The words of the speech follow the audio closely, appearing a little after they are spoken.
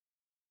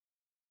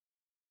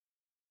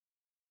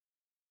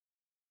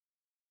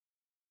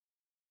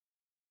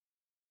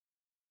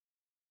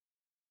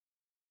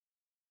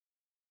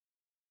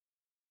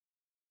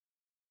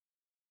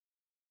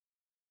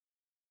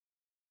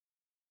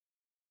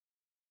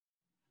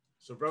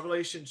So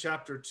Revelation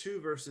chapter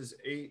 2, verses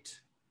 8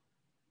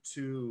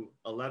 to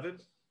 11.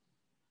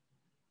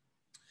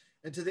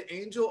 And to the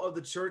angel of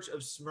the church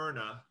of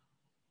Smyrna,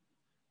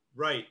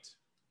 write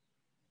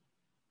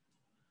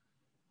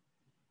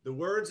the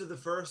words of the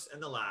first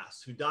and the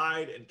last, who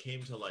died and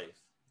came to life.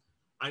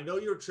 I know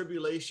your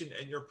tribulation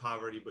and your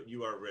poverty, but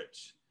you are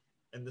rich,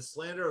 and the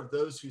slander of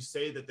those who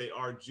say that they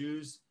are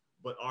Jews,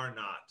 but are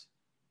not,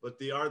 but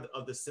they are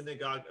of the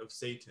synagogue of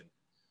Satan.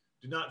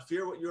 Do not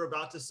fear what you're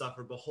about to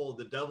suffer. Behold,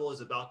 the devil is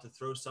about to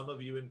throw some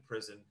of you in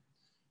prison,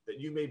 that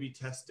you may be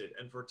tested.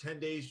 And for 10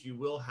 days you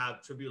will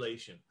have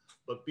tribulation.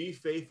 But be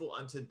faithful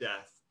unto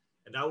death,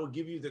 and I will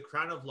give you the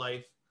crown of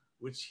life,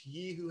 which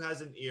he who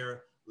has an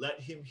ear, let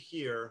him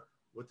hear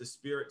what the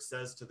Spirit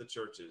says to the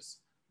churches.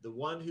 The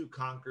one who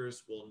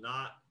conquers will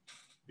not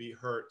be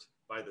hurt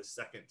by the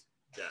second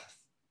death.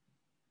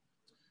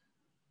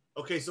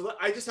 Okay, so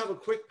I just have a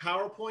quick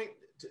PowerPoint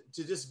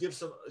to just give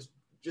some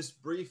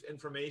just brief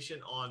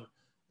information on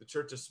the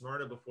Church of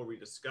Smyrna before we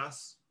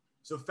discuss.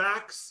 So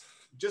facts,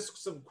 just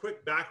some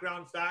quick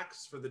background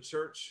facts for the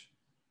church.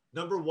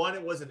 Number one,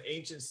 it was an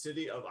ancient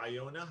city of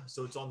Iona,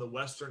 so it's on the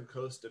western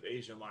coast of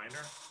Asia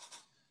Minor.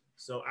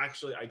 So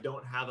actually, I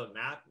don't have a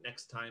map.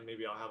 Next time,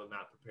 maybe I'll have a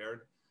map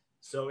prepared.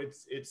 So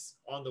it's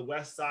on the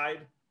west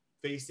side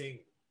facing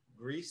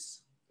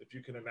Greece, if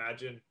you can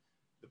imagine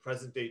the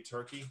present-day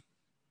Turkey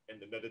and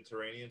the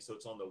Mediterranean. So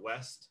it's on the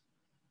west,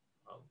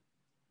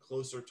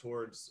 closer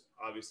towards,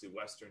 obviously,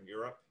 Western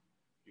Europe.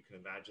 You can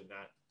imagine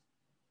that.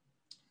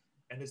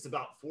 And it's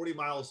about 40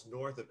 miles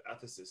north of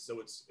Ephesus. So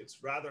it's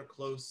rather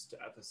close to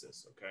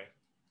Ephesus, okay?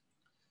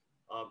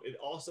 It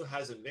also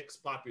has a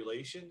mixed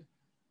population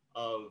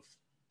of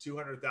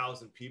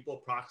 200,000 people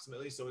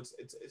approximately. So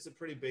it's a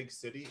pretty big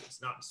city.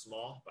 It's not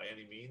small by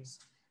any means.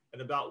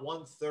 And about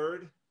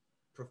 1/3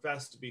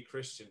 profess to be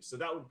Christian. So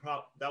that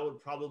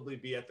would probably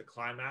be at the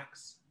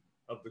climax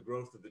of the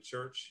growth of the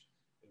church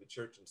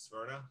in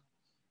Smyrna.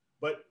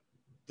 But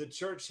the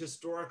church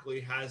historically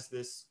has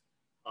this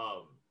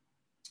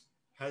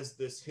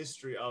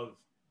history of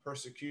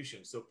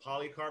persecution. So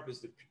Polycarp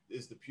is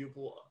the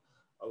pupil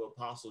of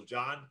Apostle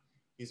John.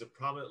 He's a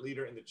prominent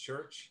leader in the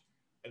church,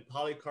 and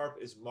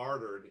Polycarp is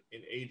martyred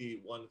in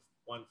AD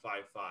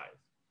 155.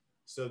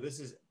 So this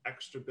is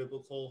extra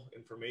biblical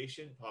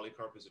information.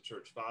 Polycarp is a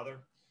church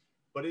father,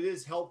 but it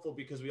is helpful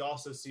because we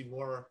also see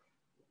more.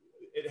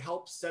 It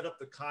helps set up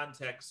the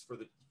context for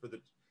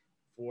the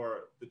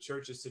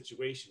church's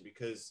situation,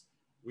 because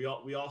we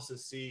also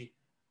see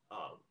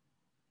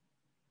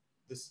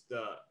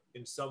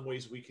in some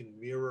ways we can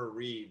mirror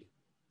read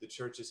the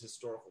church's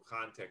historical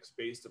context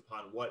based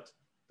upon what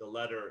the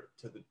letter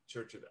to the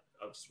church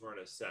of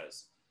Smyrna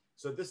says.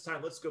 So at this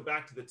time, let's go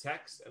back to the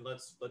text and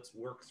let's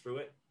work through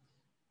it,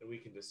 and we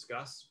can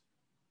discuss.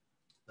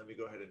 Let me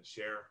go ahead and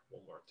share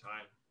one more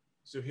time.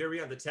 So here we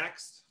have the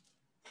text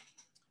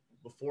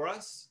before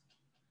us.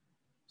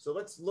 So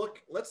let's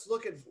look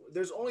at,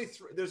 there's only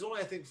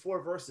I think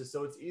 4 verses,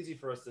 so it's easy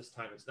for us this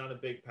time. It's not a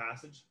big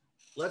passage.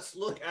 Let's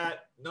look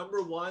at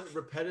number 1,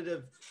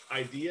 repetitive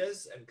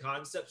ideas and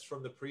concepts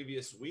from the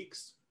previous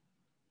weeks,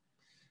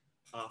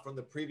 from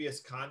the previous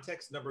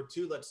context. Number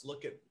 2, let's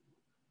look at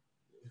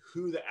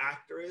who the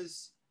actor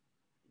is,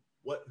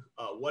 what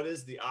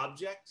is the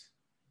object,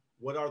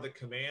 what are the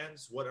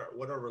commands, what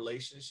are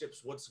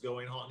relationships, what's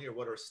going on here,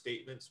 what are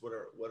statements, what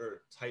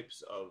are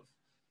types of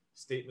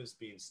statements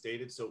being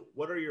stated. So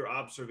what are your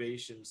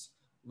observations?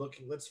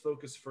 Let's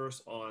focus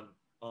first on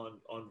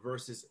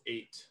verses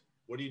 8.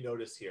 What do you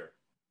notice here?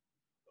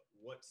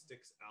 What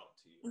sticks out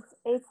to you?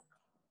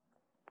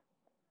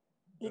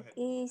 It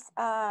is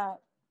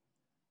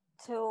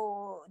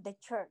to the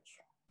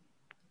church.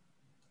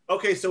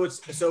 Okay, so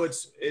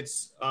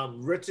it's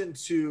written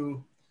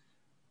to.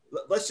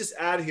 Let's just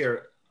add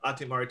here,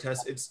 Ate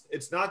Marites.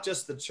 It's not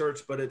just the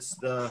church, but it's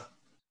the.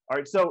 All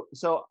right, so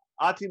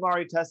Ate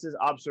Marites'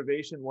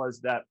 observation was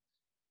that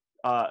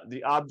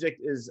the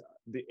object is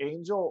the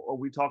angel, or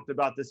we talked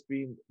about this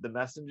being the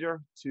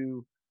messenger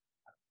to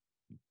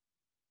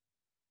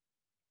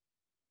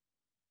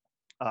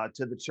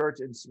the church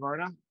in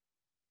Smyrna.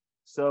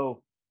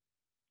 So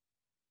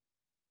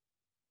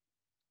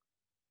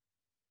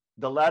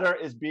the letter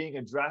is being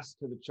addressed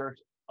to the church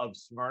of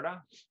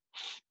Smyrna.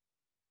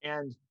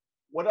 And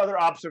what other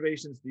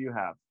observations do you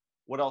have?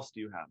 What else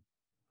do you have?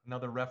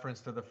 Another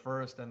reference to the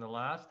first and the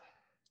last?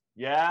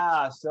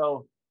 Yeah,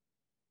 so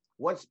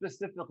what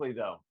specifically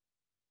though?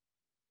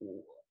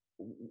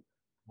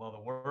 Well,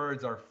 the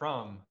words are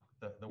from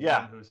the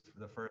one who's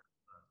the first.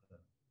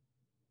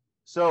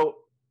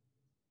 So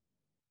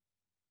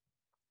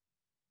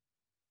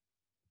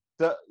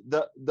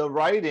the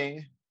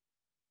writing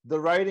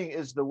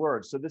is the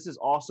word. So this is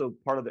also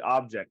part of the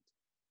object.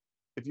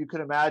 If you can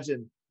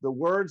imagine, the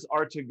words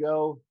are to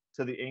go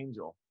to the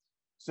angel.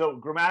 So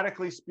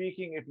grammatically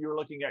speaking, if you're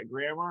looking at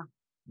grammar,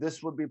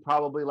 this would be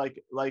probably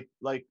like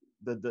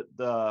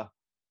the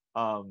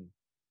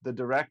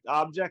direct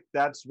object.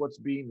 That's what's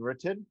being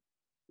written.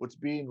 What's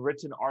being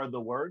written are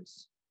the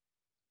words.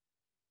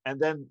 And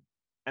then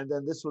and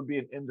then this would be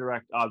an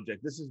indirect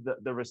object. This is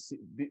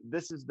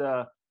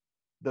the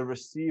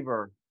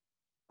receiver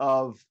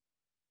of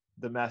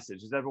the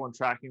message. Is everyone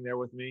tracking there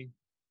with me?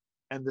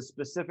 And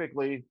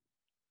specifically,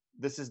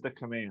 this is the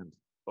command.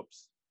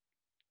 Oops.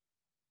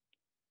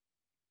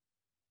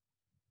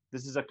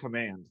 This is a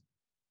command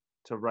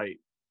to write.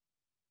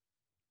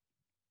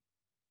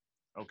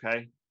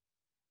 Okay.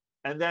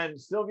 And then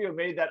Silvio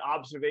made that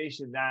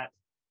observation that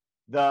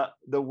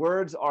the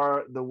words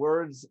are the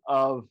words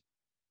of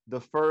the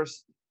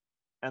first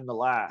and the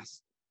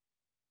last.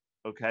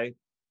 Okay.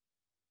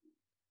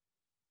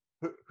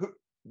 Who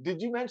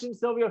did you mention,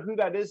 Silvio, who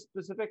that is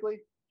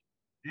specifically?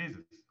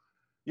 Jesus.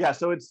 Yeah,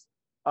 so it's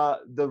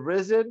the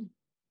risen,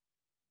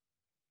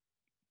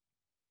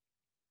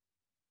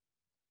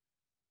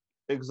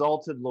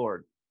 exalted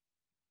Lord.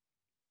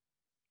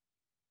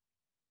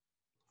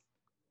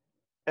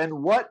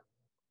 And what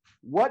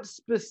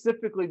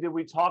specifically did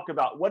we talk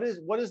about? What is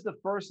the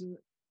first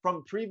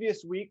from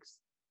previous weeks?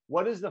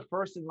 What does the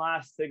first and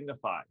last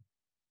signify?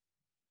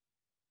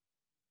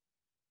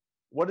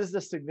 What is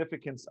the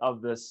significance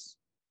of this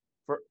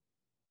for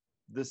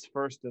this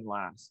first and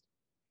last?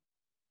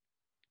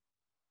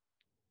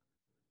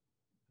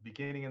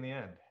 Beginning and the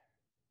end.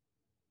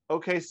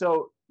 Okay,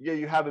 so yeah,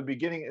 you have a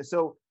beginning.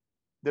 So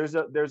there's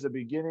a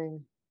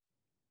beginning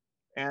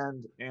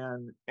and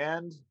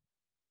end.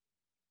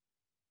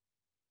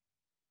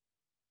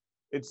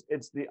 It's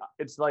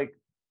like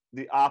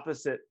the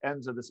opposite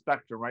ends of the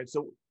spectrum, right?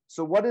 So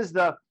what is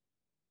the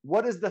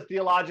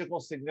theological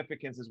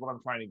significance is what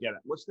I'm trying to get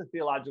at. What's the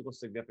theological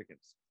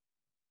significance?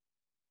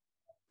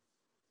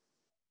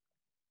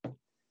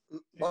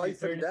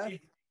 Life and death.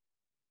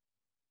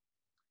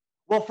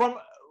 Well, from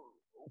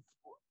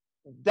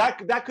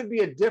that could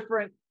be a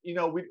different,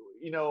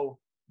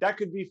 that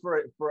could be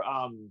for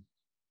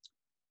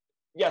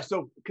yeah.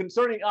 So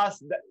concerning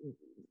us,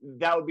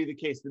 that would be the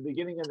case. The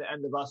beginning and the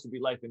end of us would be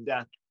life and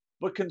death.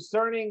 But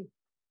concerning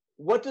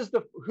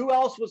who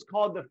else was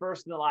called the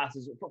first and the last?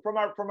 Is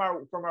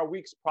from our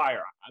weeks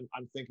prior.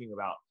 I'm thinking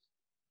about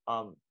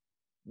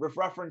with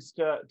reference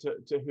to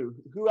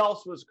who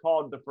else was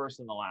called the first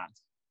and the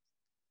last?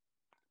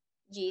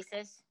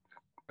 Jesus.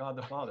 God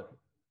the Father.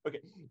 Okay,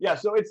 yeah.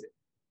 So it's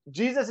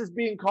Jesus is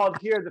being called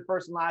here the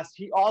first and last.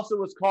 He also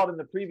was called in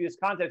the previous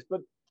context.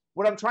 But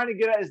what I'm trying to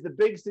get at is the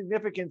big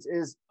significance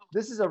is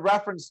this is a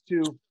reference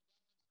to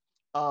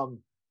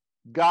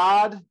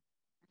God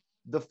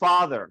the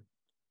Father.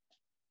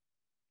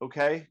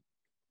 Okay,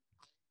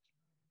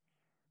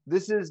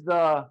 this is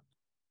the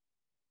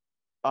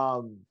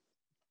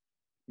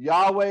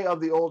Yahweh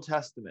of the Old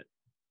Testament.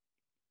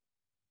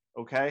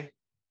 Okay,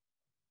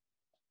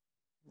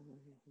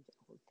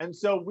 and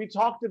so we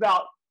talked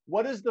about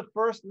what does the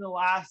first and the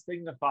last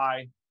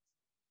signify.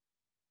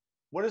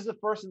 What does the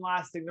first and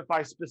last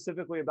signify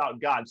specifically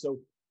about God? So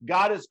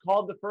God is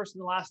called the first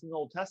and the last in the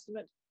Old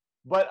Testament,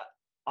 but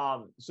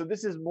so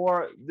this is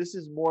more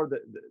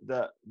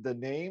the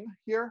name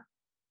here.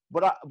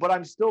 But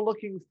I'm still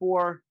looking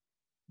for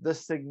the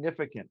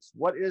significance.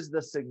 What is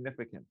the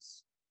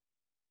significance?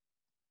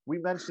 We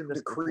mentioned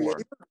this before.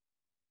 Creator?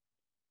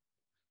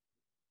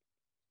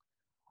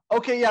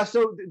 Okay, yeah.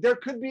 So there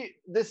could be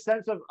this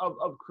sense of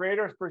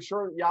creator for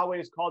sure. Yahweh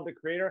is called the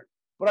creator,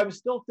 but I'm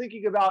still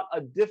thinking about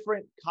a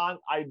different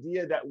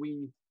idea that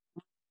we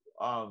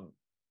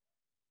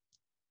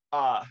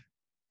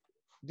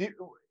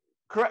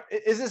correct.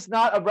 Is this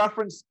not a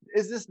reference?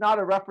 Is this not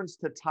a reference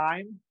to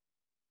time?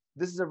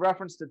 This is a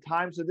reference to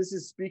time. So this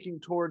is speaking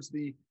towards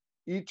the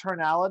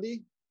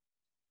eternality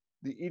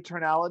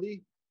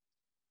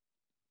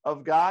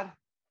of God.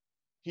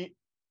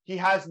 He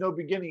has no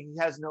beginning. He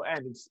has no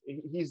end.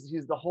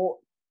 He's the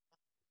whole.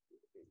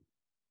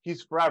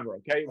 He's forever.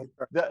 Okay.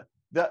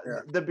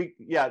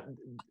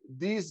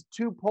 These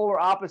two polar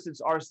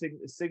opposites are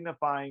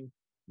signifying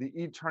the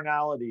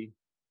eternality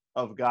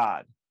of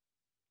God.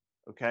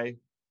 Okay.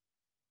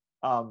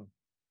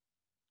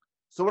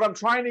 So I'm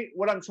trying to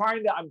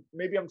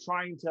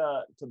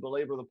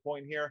belabor the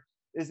point here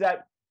is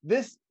that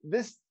this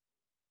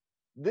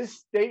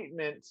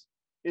statement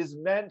is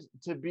meant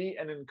to be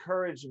an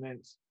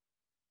encouragement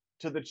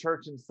to the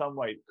church in some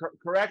way.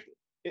 Correct?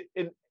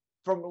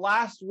 From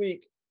last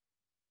week,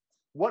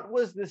 what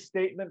was this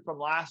statement from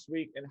last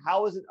week, and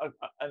how is it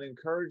an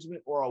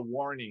encouragement or a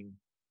warning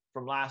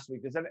from last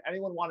week? Does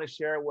anyone want to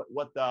share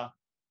what the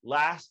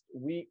last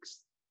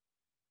week's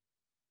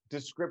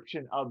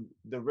description of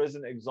the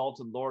risen,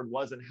 exalted Lord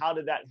was, and how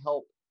did that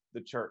help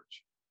the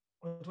church?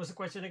 What was the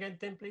question again,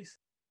 Tim, please?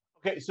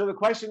 Okay, so the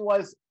question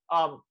was,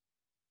 I'm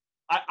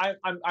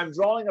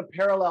drawing a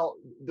parallel.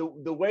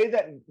 The way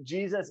that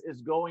Jesus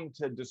is going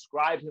to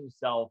describe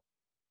himself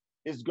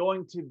is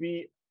going to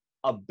be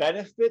a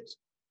benefit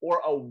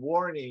or a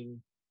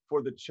warning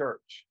for the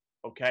church.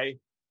 Okay,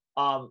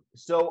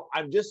 so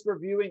I'm just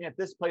reviewing at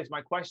this place.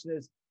 My question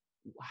is,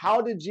 how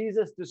did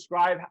Jesus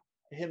describe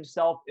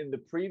himself in the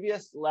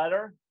previous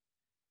letter,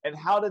 and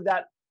how did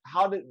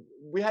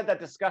we had that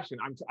discussion?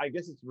 I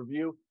guess it's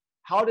review.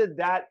 How did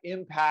that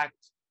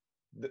impact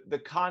the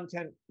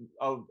content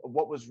of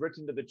what was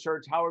written to the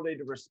church, how are they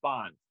to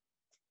respond?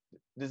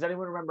 Does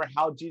anyone remember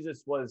how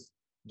Jesus was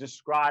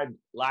described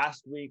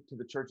last week to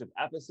the church of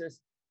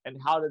Ephesus,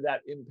 and how did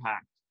that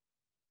impact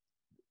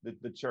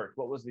the church?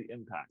 What was the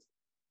impact?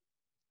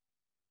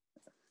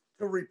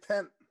 To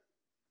repent.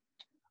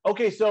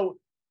 Okay, so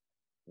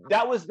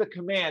that was the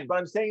command, but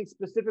I'm saying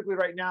specifically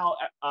right now,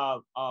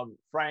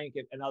 Frank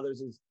and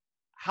others, is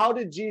how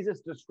did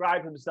Jesus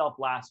describe himself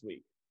last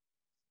week?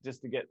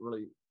 Just to get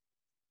really,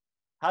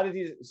 how did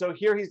he, so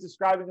here he's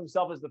describing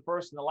himself as the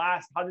first and the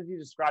last. How did he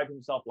describe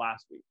himself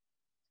last week?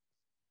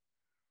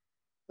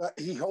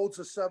 He holds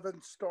the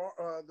seven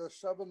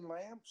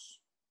lamps.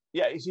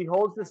 Yeah, he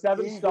holds the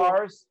seven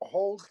stars.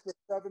 Holds the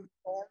seven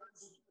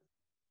stars.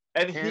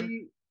 And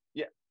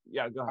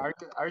yeah, go ahead.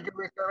 Are you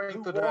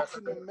referring to walks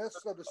in the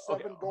midst of the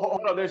seven golden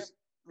hold on,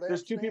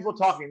 there's two people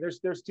talking.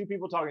 There's two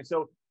people talking.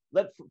 So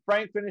let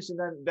Frank finish, and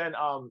then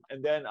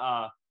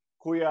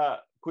Kuya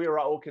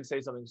Raul can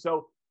say something.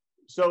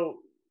 So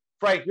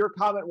Frank, your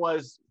comment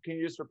was, can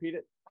you just repeat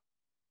it?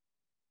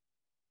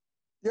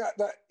 Yeah,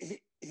 that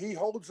he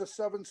holds the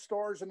seven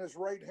stars in his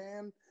right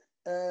hand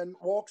and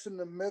walks in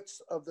the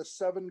midst of the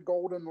seven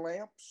golden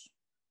lamps.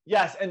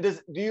 Yes, and do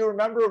you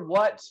remember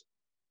what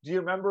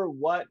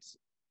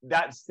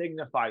that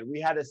signified? We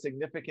had a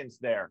significance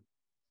there.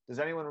 Does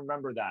anyone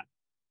remember that?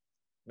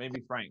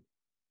 Maybe Frank.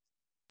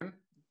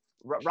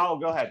 Raul,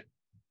 go ahead.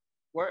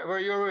 Were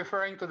you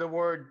referring to the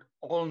word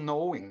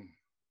all-knowing?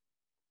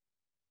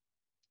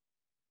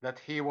 That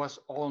he was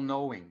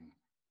all-knowing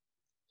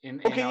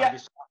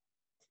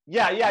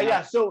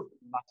Yeah. So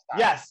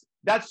yes,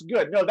 that's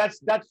good. No, that's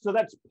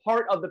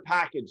part of the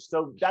package.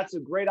 So that's a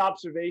great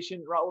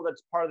observation, Raul.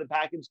 That's part of the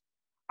package.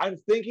 I'm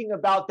thinking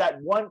about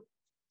that one.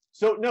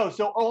 So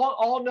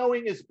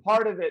all-knowing is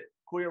part of it,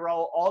 Kuya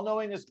Raul.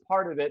 All-knowing is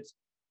part of it.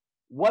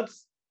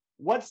 What's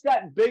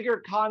that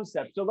bigger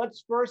concept? So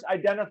let's first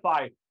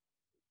identify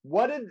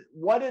what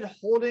did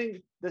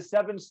holding the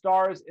seven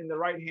stars in the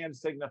right hand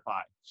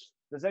signify?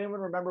 Does anyone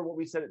remember what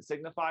we said it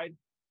signified?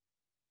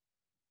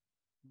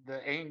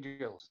 The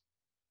angels.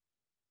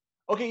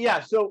 Okay, yeah.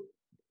 So,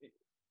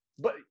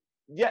 but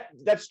yeah,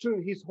 that's true.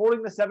 He's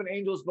holding the seven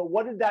angels. But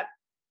what did that?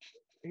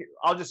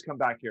 I'll just come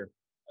back here.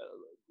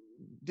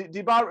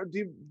 Dibar,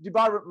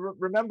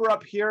 remember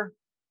up here,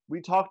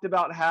 we talked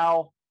about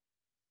how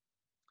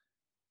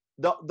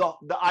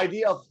the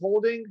idea of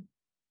holding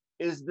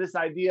is this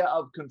idea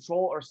of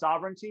control or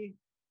sovereignty,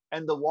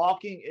 and the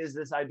walking is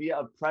this idea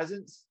of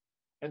presence.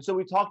 And so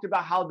we talked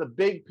about how the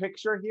big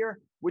picture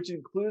here, which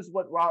includes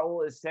what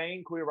Raul is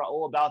saying, Kuya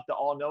Raul, about the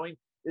all-knowing,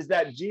 is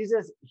that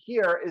Jesus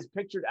here is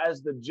pictured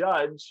as the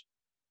judge,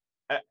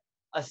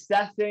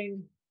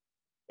 assessing,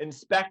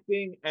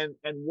 inspecting, and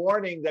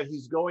warning that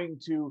he's going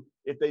to,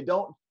 if they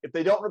don't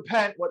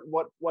repent,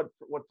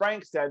 what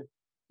Frank said,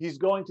 he's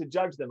going to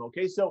judge them.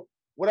 Okay, so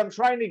what I'm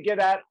trying to get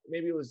at,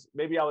 maybe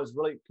I was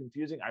really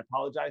confusing. I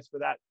apologize for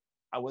that.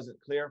 I wasn't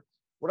clear.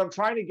 What I'm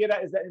trying to get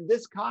at is that in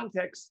this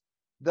context,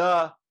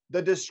 the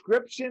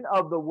description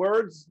of the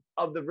words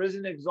of the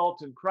risen,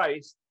 exalted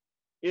Christ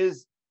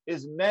is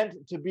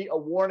meant to be a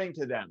warning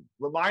to them,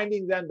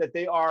 reminding them that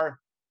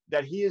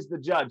that he is the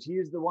judge. He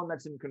is the one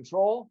that's in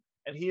control,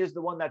 and he is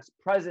the one that's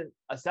present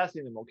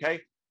assessing them. Okay.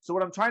 So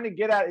what I'm trying to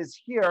get at is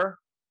here,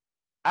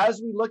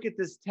 as we look at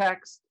this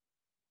text,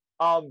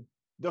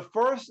 the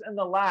first and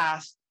the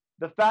last,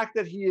 the fact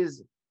that he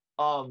is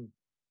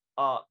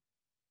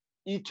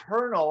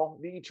eternal,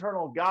 the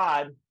eternal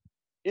God,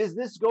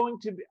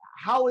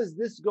 how is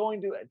this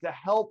going to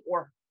help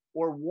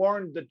or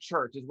warn the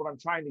church, is what I'm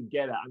trying to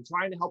get at. I'm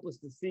trying to help us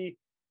to see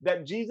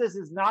that Jesus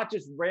is not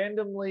just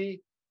randomly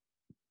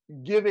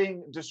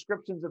giving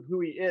descriptions of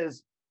who he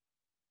is,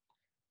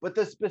 but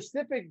the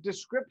specific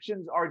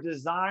descriptions are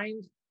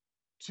designed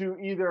to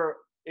either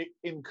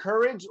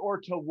encourage or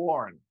to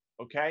warn.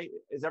 Okay,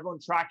 is everyone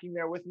tracking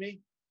there with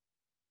me?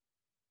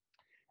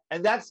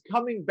 And that's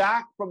coming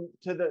back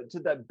to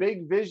the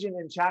big vision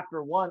in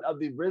chapter 1 of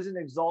the risen,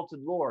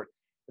 exalted Lord.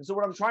 And so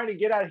what I'm trying to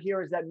get at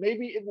here is that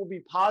maybe it will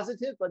be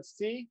positive, let's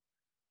see,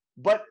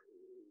 but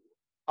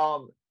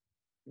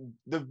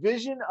the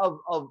vision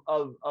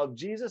of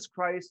Jesus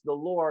Christ, the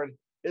Lord,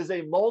 is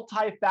a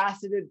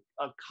multifaceted,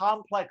 a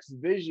complex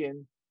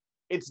vision.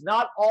 It's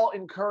not all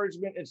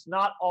encouragement. It's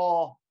not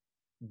all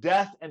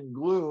death and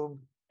gloom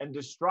and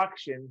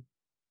destruction.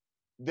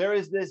 There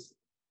is this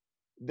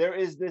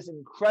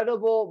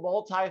incredible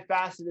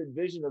multifaceted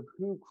vision of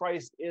who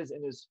Christ is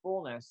in his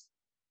fullness.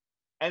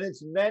 And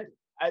it's meant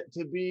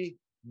to be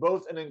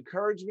both an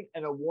encouragement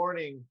and a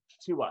warning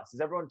to us.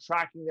 Is everyone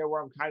tracking there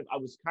where I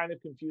was kind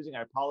of confusing?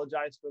 I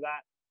apologize for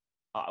that.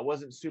 I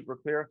wasn't super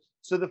clear.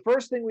 So the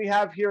first thing we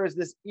have here is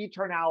this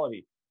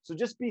eternality. So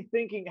just be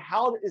thinking,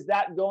 how is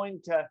that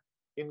going to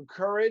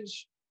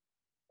encourage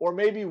or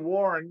maybe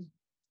warn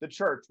the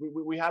church?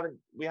 We haven't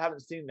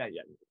seen that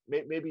yet.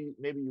 Maybe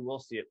you will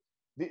see it.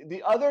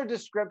 The other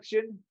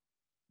description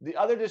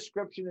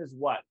is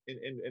what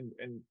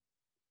in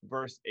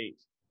verse 8?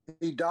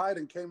 He died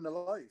and came to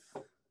life.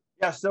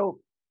 Yeah, so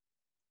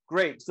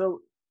great.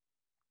 So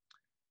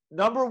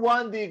Number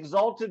one, the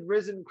exalted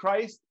risen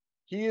Christ.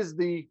 He is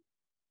the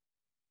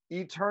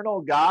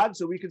eternal God.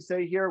 So we could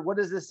say here, what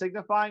is this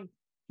signifying?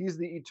 He's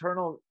the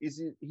eternal, he's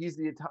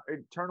the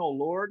eternal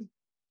Lord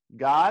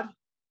God.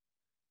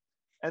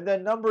 And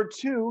then number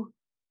two,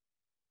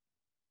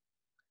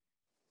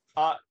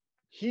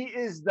 he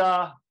is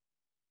the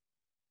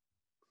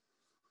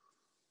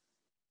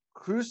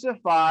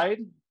crucified,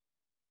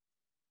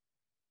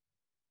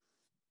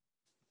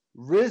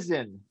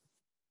 risen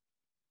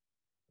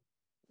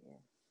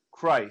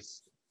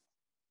Christ.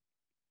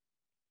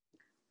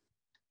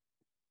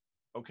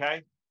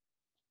 Okay?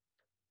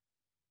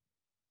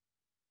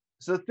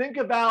 So think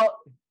about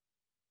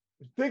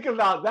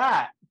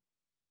that.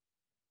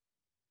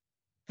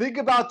 Think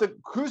about the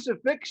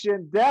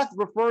crucifixion. Death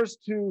refers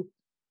to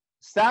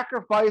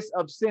sacrifice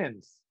of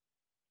sins.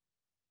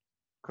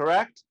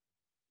 Correct?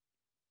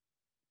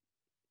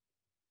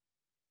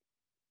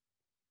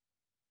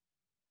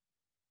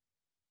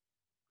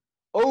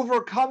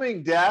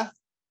 Overcoming death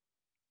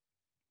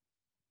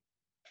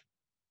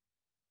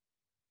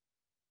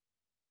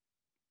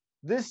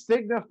this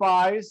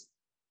signifies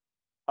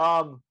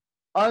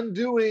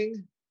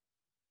undoing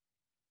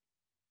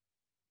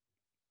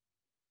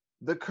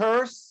the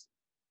curse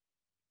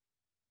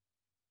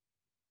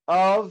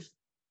of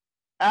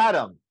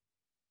Adam.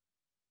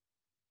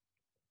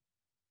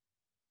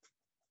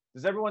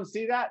 Does everyone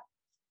see that?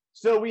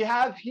 So we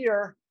have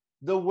here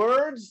the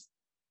words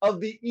of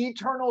the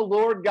eternal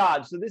Lord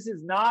God. So this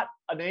is not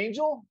an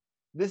angel.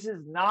 This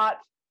is not,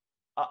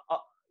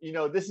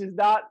 this is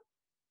not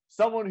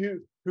someone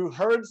who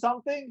heard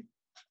something.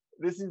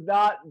 This is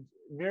not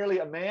merely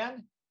a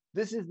man.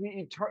 This is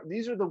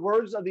these are the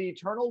words of the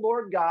eternal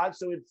Lord God.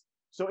 So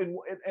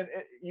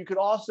you could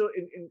also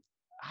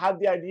have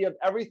the idea of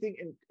everything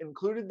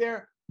included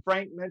there.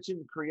 Frank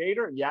mentioned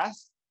creator,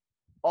 yes.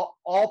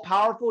 All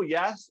powerful,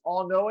 yes.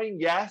 All knowing,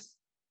 yes.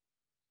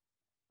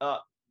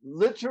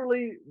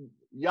 Literally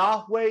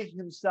Yahweh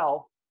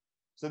himself.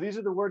 So these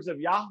are the words of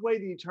Yahweh,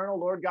 the eternal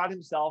Lord God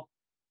himself,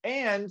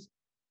 and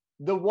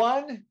the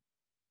one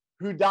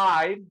who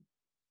died,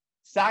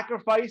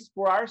 sacrificed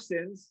for our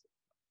sins,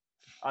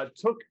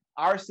 took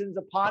our sins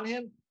upon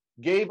him,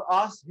 gave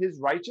us his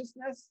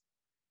righteousness,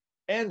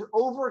 and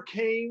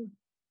overcame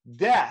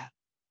death.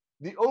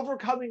 The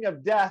overcoming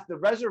of death, the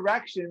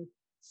resurrection,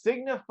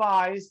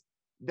 signifies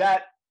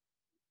that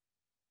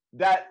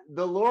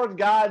the Lord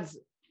God's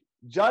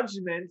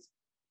judgment,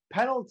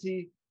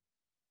 penalty,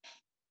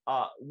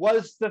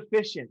 was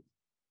sufficient.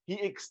 He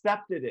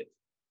accepted it.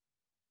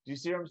 Do you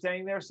see what I'm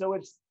saying there? So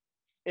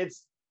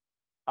it's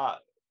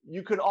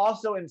you could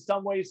also in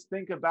some ways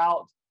think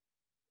about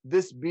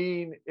this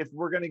being, if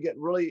we're going to get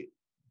really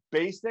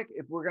basic,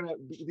 if we're going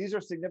to, these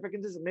are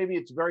significances, maybe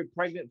it's very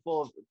pregnant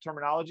full of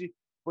terminology,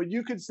 but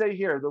you could say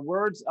here the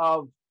words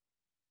of,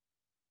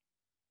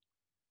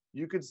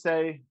 you could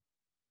say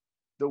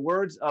the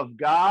words of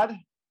God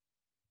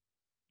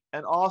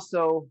and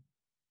also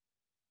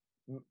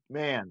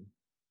man,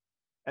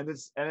 and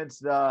it's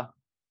the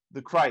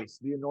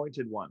Christ, the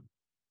anointed one.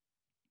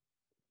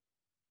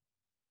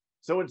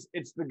 So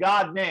it's the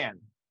God man.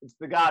 It's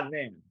the God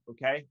man.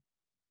 Okay.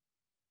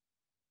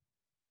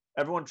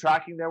 Everyone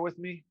tracking there with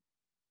me?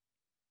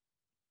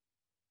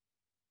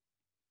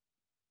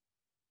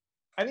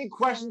 Any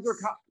questions or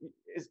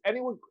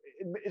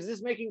is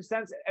this making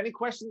sense? Any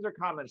questions or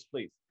comments,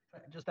 please?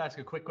 Just ask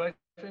a quick question.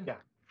 Yeah.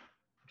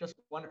 Just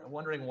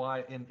wondering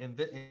why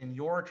in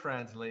your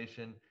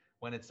translation,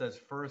 when it says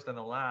first and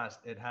the last,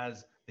 it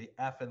has the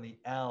F and the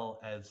L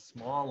as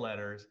small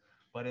letters,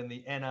 but in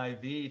the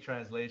NIV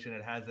translation,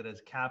 it has it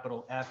as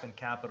capital F and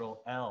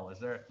capital L. Is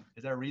there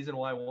a reason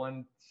why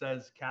one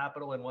says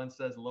capital and one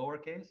says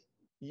lowercase?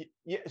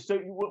 Yeah. So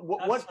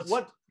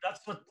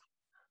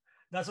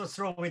that's what's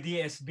wrong with the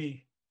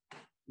ESV.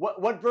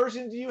 What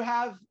version do you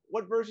have?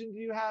 What version do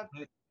you have?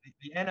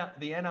 The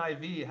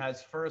NIV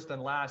has first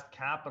and last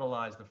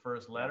capitalized the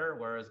first letter,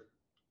 whereas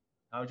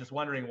I was just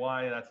wondering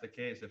why that's the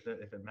case, if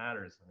it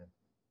matters.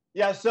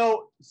 Yeah,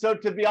 so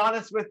to be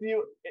honest with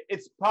you,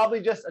 it's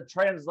probably just a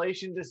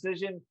translation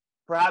decision.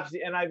 Perhaps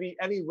the NIV,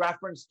 any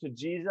reference to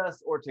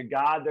Jesus or to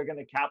God, they're going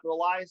to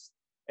capitalize.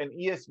 And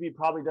ESV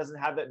probably doesn't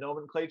have that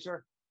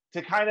nomenclature.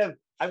 To kind of,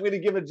 I'm going to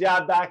give a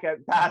jab back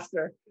at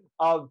Pastor.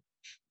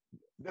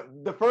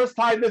 The first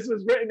time this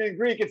was written in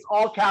Greek, it's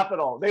all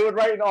capital. They would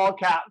write in all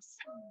caps.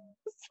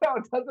 So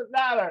it doesn't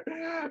matter.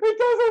 It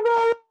doesn't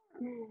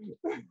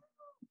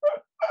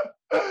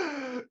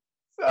matter.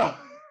 So,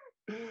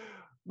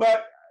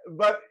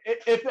 but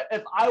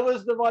if I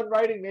was the one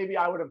writing, maybe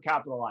I would have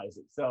capitalized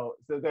it. So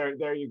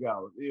there you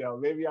go.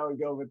 Maybe I would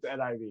go with the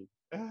NIV.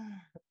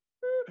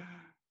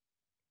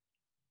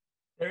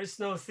 There is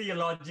no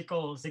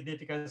theological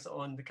significance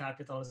on the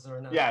capitals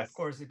or not. Yes. Of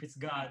course, if it's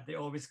God, they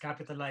always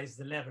capitalize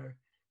the letter,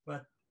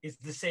 but it's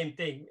the same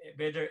thing.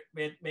 Whether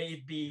may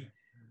it be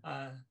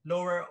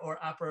lower or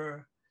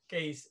upper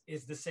case,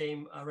 is the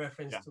same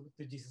reference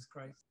to Jesus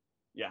Christ.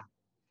 Yeah.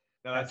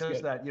 No, that's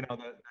just that, the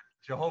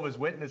Jehovah's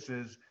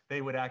Witnesses,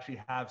 they would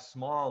actually have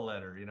small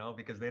letter,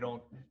 because they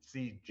don't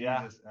see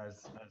Jesus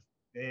as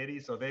deity,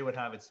 so they would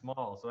have it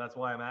small. So that's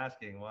why I'm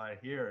asking why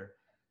here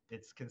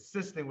it's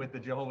consistent with the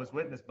Jehovah's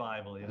Witness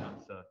Bible, you know.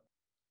 So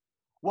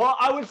well,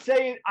 I would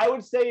say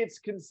it's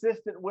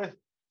consistent with.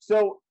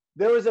 So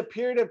there was a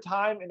period of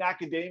time in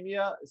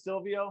academia,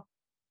 Silvio,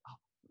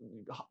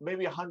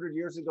 maybe 100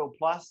 years ago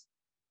plus,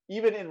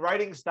 even in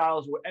writing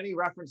styles where any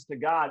reference to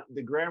God,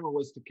 the grammar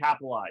was to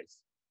capitalize.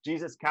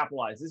 Jesus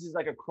capitalized. This is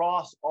like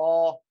across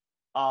all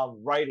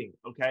writing,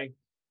 okay?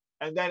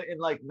 And then in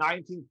like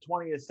 19th,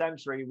 20th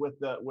century, with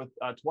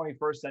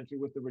 21st century,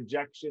 with the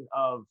rejection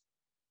of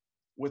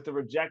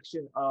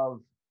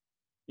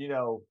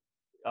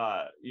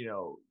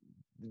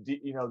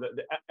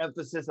the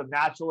emphasis of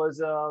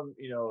naturalism,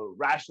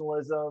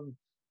 rationalism.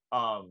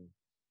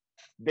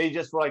 They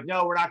just were like,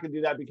 no, we're not going to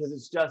do that because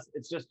it's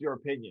just your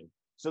opinion.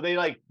 So they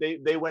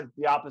went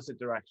the opposite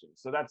direction.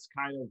 So that's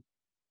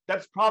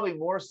probably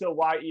more so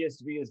why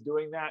ESV is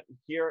doing that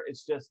here.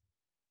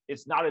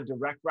 It's not a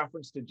direct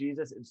reference to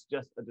Jesus. It's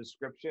just a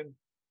description.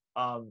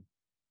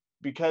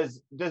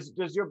 Because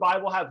does your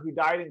Bible have who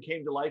died and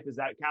came to life? Is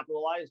that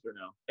capitalized or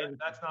no? and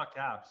that's not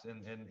caps.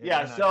 And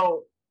yeah.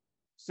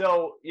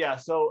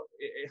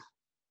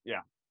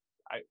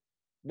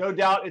 No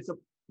doubt it's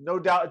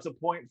a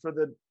point for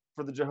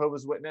the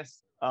Jehovah's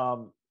Witness.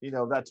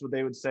 That's what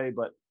they would say,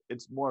 but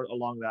it's more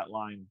along that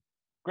line.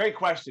 Great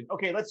question.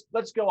 Okay,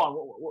 let's go on.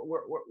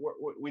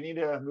 We need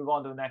to move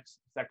on to the next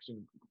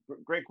section.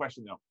 Great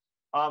question though.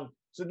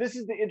 So this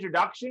is the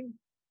introduction,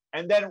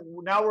 and then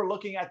now we're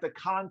looking at the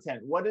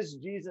content. What does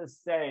Jesus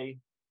say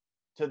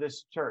to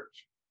this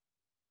church?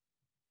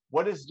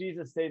 What does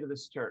Jesus say to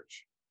this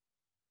church?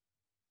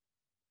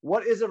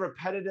 What is a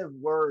repetitive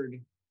word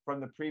from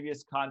the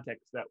previous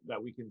context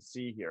that we can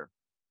see here?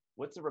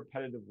 What's a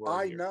repetitive word?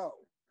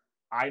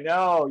 I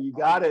know. You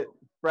got it,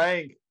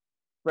 Frank.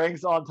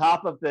 Frank's on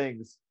top of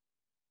things.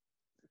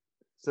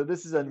 So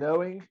this is a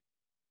knowing.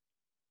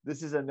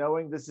 This is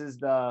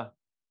the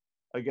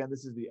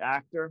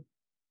actor.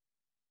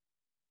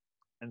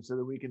 And so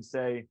that we can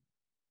say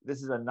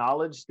this is a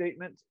knowledge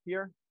statement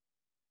here.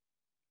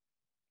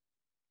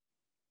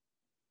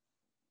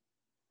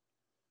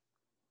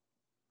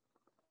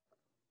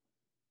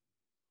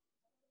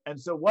 And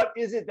so what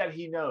is it that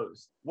he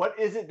knows? What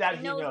is it that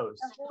he knows?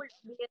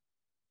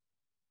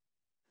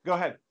 Go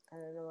ahead. I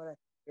don't know what I'm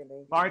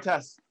feeling.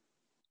 Maritas.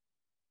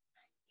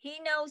 He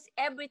knows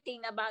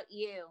everything about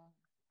you.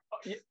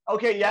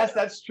 Okay, yes,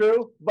 that's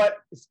true. But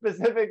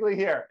specifically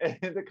here,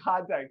 in the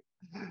context,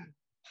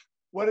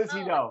 what does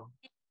he know?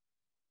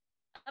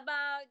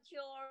 About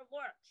your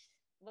works.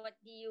 What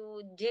do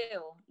you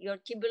do? Your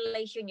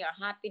tribulation, your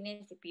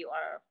happiness, if you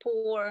are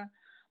poor,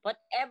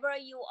 whatever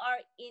you are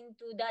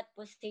into that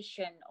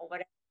position or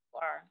whatever you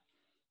are,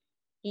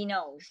 he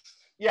knows.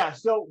 Yeah,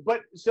 so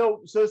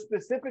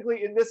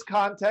specifically in this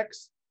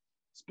context,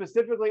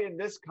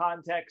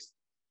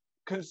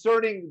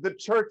 concerning the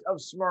church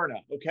of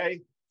Smyrna,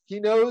 okay? He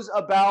knows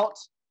about,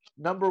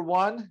 number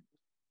one,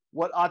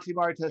 what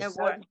Atimaritas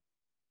said.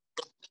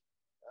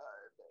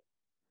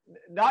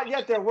 Not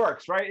yet their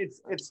works, right?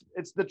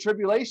 It's the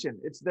tribulation.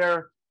 It's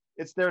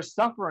their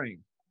suffering,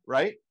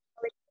 right?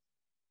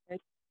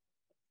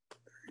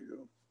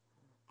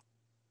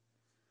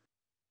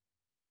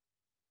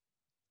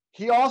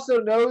 He also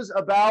knows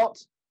about,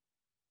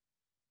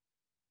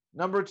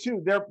 number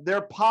two,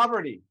 their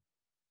poverty.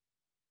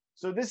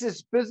 So this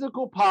is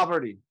physical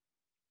poverty.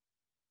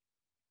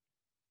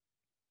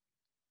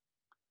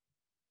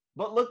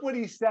 But look what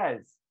he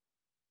says.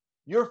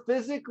 You're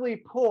physically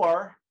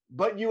poor,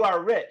 but you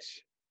are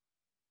rich.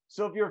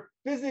 So if you're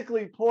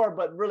physically poor,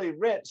 but really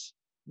rich,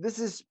 this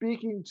is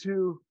speaking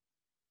to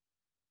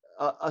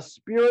a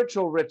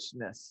spiritual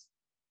richness.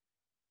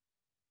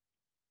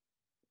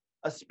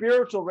 A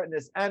spiritual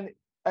richness and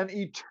an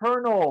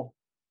eternal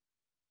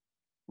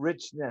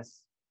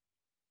richness.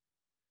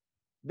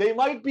 They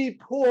might be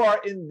poor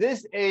in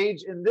this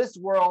age, in this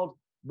world,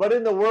 but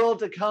in the world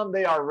to come,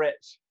 they are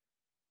rich.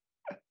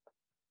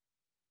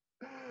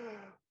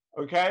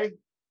 Okay?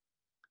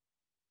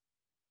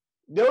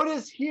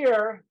 Notice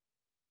here,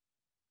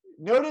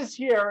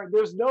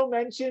 there's no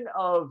mention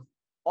of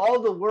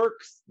all the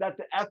works that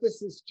the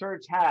Ephesus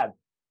church had.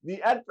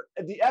 The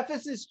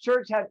Ephesus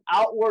church had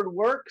outward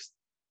works,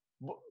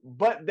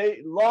 but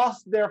they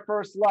lost their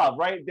first love,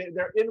 right?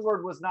 Their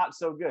inward was not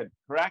so good,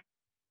 correct?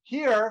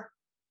 Here,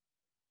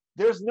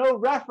 there's no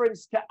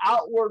reference to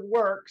outward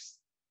works.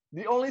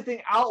 The only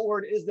thing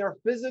outward is their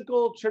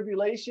physical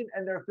tribulation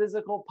and their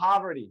physical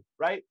poverty,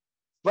 right?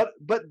 But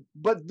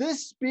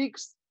this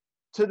speaks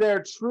to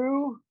their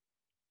true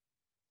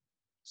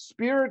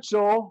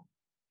spiritual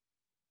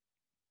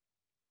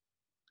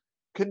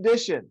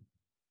condition.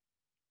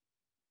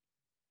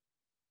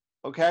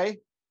 Okay?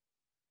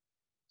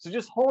 So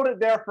just hold it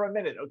there for a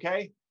minute,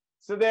 okay?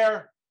 So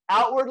they're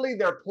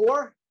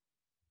poor.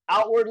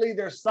 Outwardly,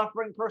 they're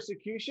suffering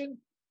persecution.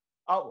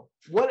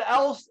 What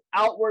else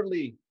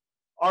outwardly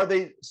are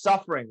they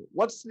suffering?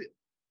 What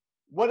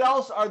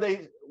else are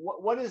they?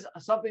 What is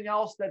something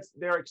else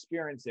they're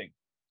experiencing?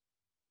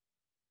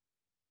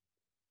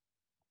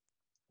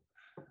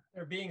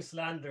 they're being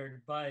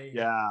slandered by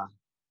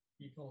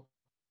people.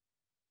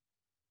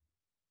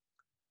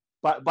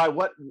 By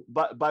what?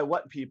 By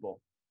what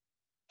people?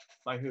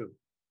 By who?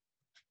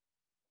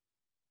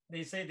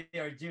 They say they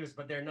are Jews,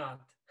 but they're not.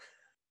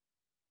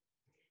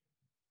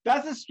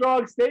 That's a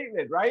strong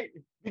statement, right?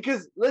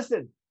 Because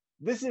listen,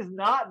 this is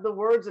not the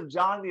words of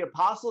John the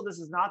Apostle. This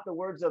is not the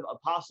words of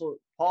Apostle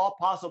Paul.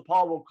 Apostle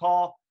Paul will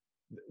call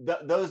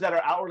those that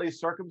are outwardly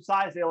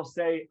circumcised, they'll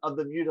say of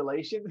the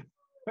mutilation.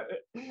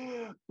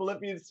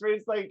 Philippians 3,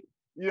 it's like,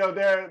 you know,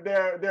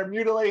 they're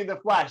mutilating the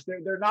flesh.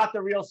 They're not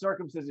the real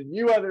circumcision.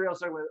 You are the real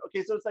circumcision.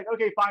 Okay, so it's like,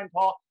 okay, fine,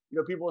 Paul. You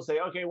know, people will say,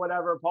 okay,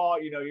 whatever,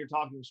 Paul. You know, you're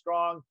talking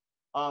strong.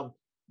 But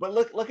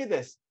look at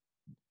this.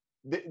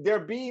 They're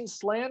being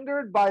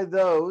slandered by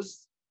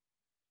those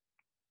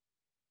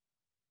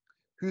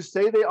who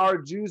say they are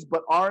Jews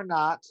but are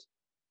not,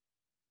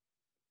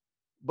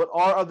 but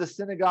are of the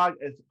synagogue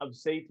of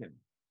Satan.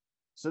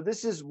 So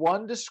this is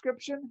one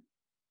description.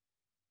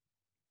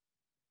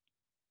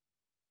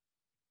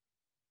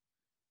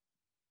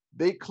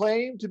 They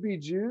claim to be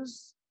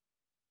Jews,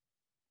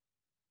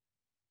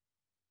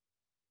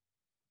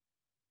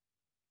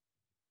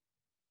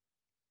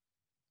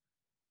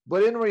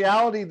 but in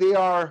reality they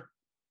are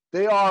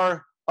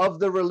of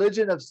the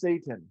religion of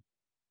Satan.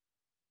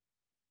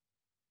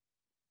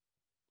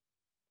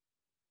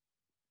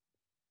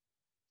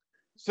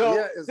 So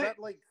yeah, is that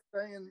like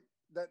saying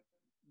that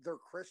they're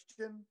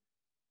Christian,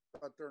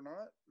 but they're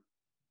not?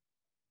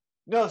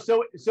 No,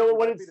 so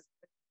what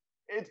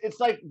it's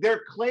like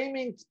they're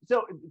claiming.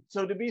 So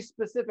to be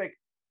specific,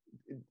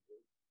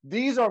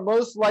 these are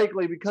most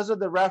likely because of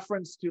the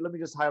reference to. Let me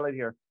just highlight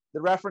here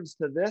the reference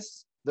to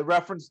this, the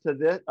reference to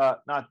this,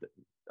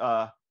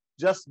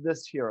 just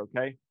this here.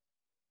 Okay,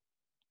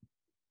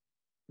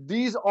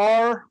 these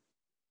are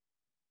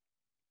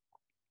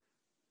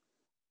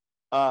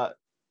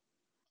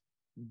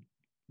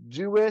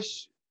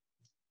Jewish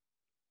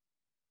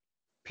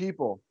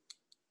people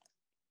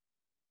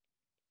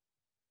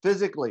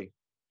physically.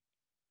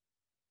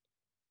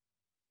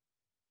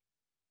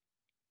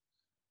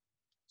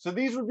 So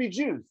these would be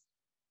Jews.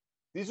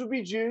 These would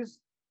be Jews.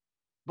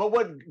 But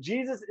what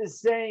Jesus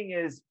is saying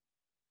is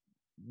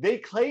they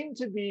claim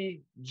to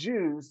be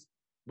Jews,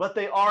 but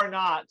they are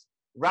not.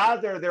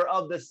 Rather, they're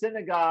of the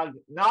synagogue,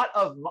 not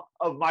of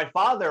my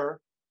Father,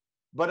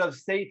 but of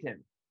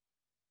Satan.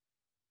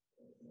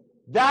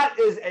 That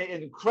is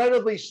an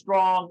incredibly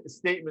strong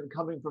statement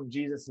coming from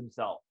Jesus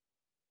himself.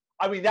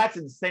 I mean, that's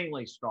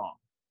insanely strong.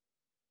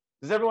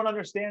 Does everyone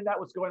understand that,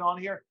 what's going on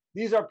here?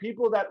 These are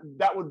people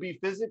that would be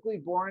physically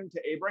born to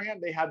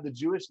Abraham. They have the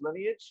Jewish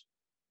lineage.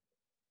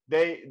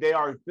 They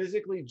are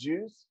physically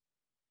Jews,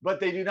 but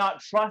they do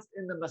not trust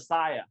in the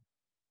Messiah.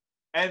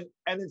 And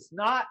it's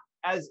not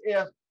as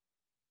if,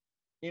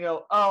 you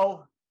know,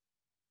 oh,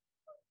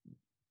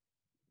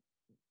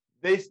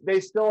 they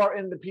still are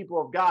in the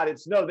people of God.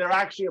 It's no, they're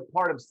actually a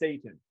part of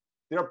Satan.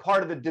 They're a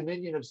part of the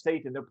dominion of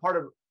Satan. They're part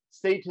of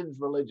Satan's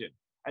religion.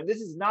 And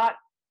this is not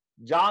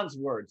John's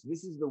words.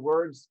 This is the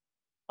words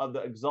of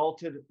the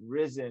exalted,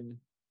 risen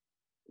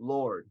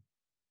Lord.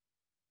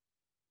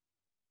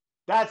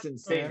 That's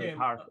insanely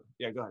powerful.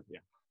 Yeah, go ahead. Yeah.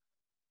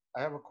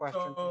 I have a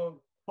question.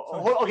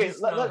 Okay,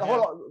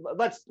 hold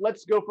on.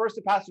 Let's go first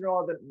to Pastor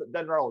Noel,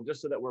 then Raul,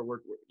 just so that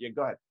we're yeah.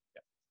 Go ahead.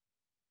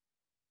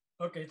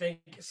 Yeah. Okay, thank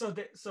you.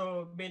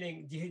 So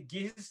meaning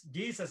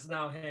Jesus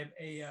now have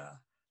a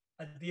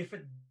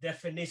different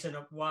definition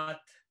of what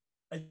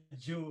a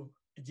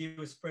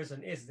Jewish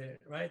person is there,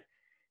 right?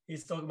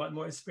 He's talking about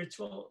more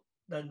spiritual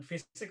than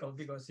physical,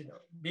 because you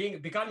know,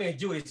 becoming a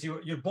Jew is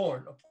you're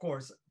born, of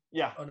course,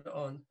 yeah,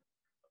 on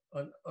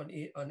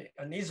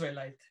an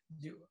Israelite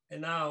Jew,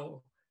 and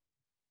now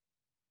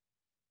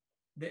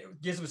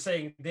Jesus was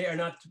saying they are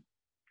not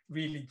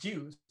really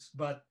Jews,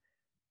 but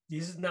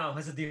Jesus now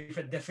has a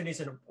different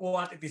definition of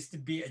what it is to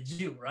be a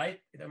Jew, right?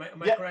 Am I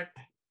correct?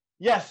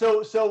 Yeah.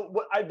 So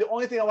the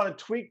only thing I want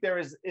to tweak there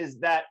is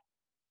that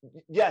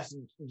yes,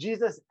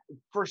 Jesus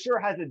for sure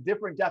has a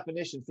different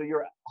definition. So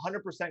you're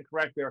 100%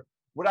 correct there.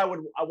 What I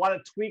want to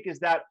tweak is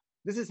that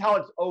this is how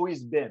it's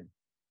always been.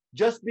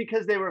 Just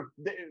because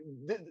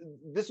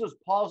this was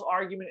Paul's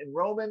argument in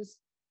Romans.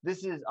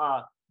 This is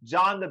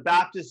John the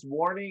Baptist's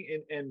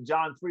warning in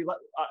John 3,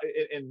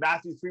 in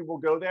Matthew 3, we'll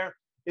go there,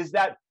 is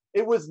that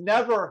it was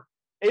never,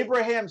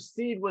 Abraham's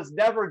seed was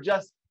never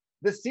just,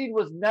 the seed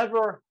was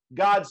never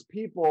God's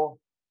people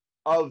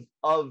of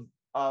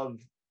a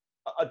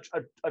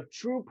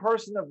true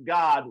person of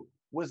God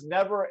was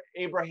never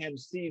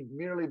Abraham's seed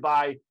merely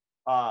by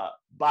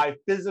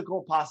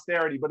physical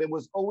posterity, but it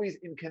was always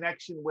in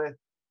connection with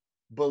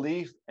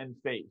belief and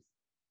faith.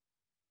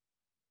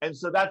 And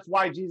so that's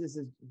why Jesus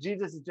is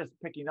just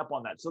picking up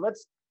on that. So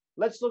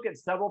let's look at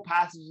several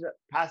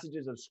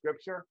passages of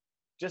scripture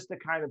just to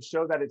kind of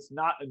show that it's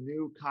not a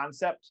new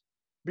concept,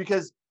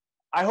 because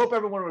I hope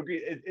everyone will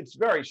agree it's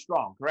very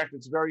strong, correct?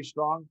 It's very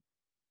strong.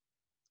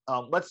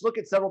 Let's look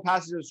at several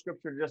passages of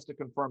scripture just to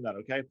confirm that,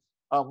 okay?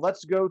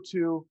 Let's go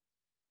to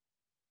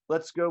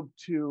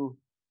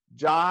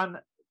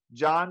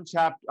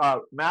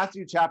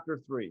Matthew chapter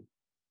 3.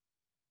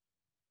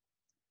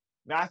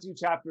 Matthew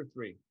chapter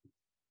 3.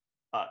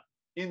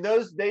 In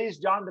those days,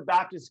 John the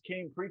Baptist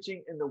came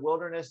preaching in the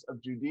wilderness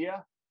of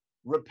Judea.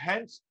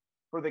 Repent,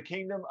 for the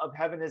kingdom of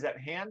heaven is at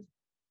hand.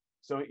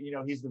 So,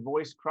 he's the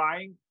voice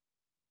crying.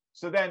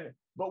 So then,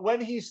 but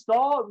when he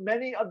saw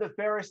many of the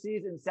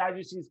Pharisees and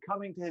Sadducees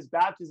coming to his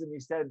baptism, he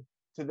said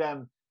to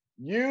them,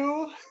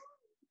 you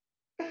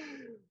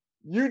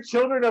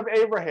children of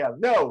Abraham,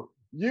 no,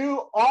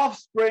 you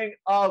offspring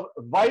of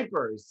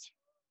vipers,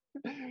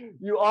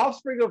 you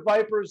offspring of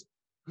vipers,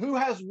 who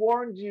has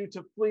warned you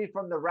to flee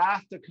from the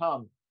wrath to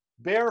come?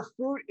 Bear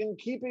fruit in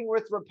keeping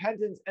with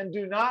repentance, and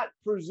do not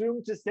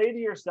presume to say to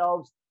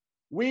yourselves,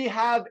 we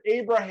have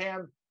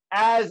Abraham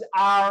as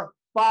our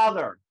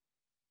father.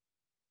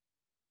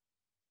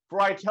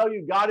 For I tell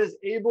you, God is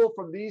able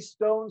from these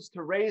stones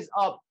to raise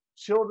up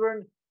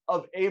children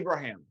of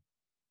Abraham.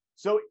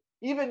 So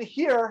even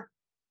here,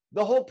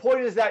 the whole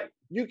point is that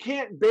you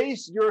can't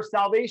base your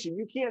salvation,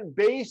 you can't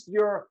base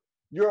your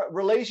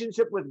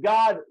relationship with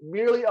God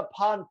merely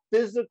upon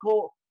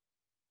physical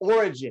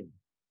origin.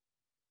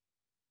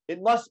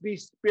 It must be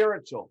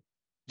spiritual.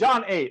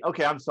 John 8.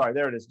 Okay, I'm sorry.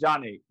 There it is.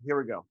 John 8. Here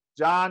we go.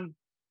 John,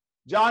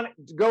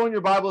 go in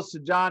your Bibles to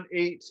John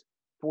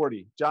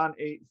 8:40. John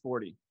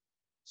 8:40.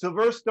 So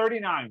verse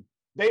 39.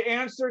 They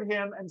answered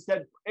him and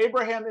said,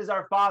 Abraham is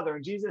our father.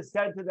 And Jesus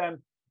said to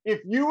them, if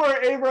you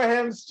were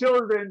Abraham's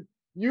children,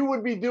 you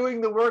would be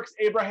doing the works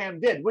Abraham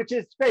did, which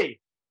is faith.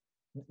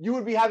 You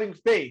would be having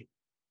faith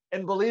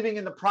and believing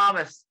in the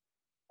promised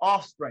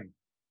offspring.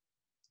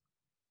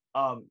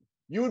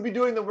 You would be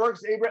doing the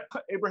works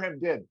Abraham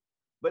did.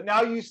 But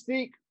now you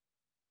seek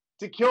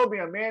to kill me,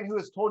 a man who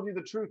has told you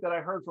the truth that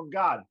I heard from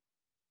God.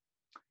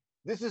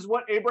 This is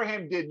what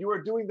Abraham did. You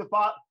are doing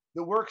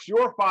the works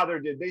your father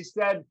did. They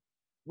said,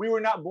 we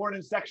were not born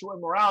in sexual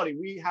immorality.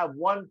 We have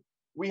one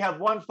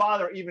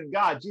father, even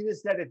God.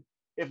 Jesus said,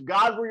 if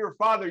God were your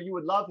father, you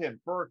would love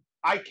him. For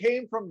I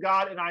came from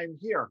God and I am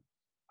here.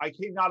 I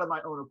came not of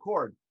my own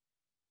accord.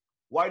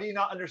 Why do you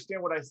not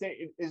understand what I say?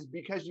 It is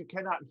because you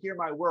cannot hear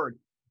my word.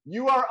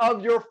 You are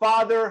of your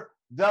father,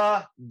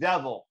 the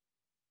devil.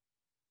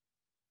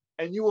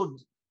 And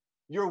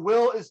your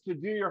will is to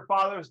do your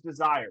father's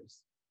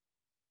desires.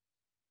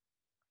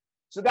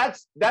 So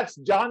that's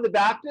John the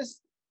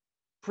Baptist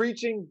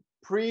preaching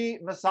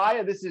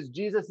pre-Messiah. This is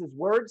Jesus's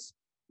words.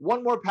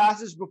 One more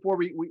passage before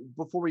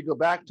we go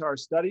back to our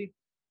study.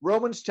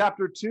 Romans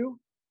chapter 2.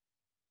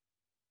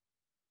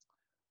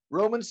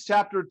 Romans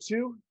chapter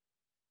 2,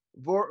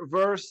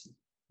 verse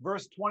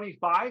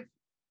 25.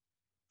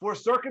 For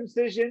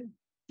circumcision,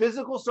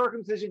 physical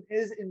circumcision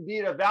is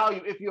indeed of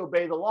value if you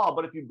obey the law.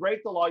 But if you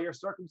break the law, your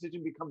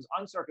circumcision becomes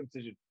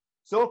uncircumcision.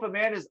 So if a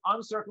man is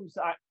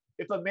uncircumcised,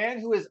 if a man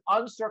who is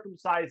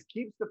uncircumcised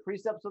keeps the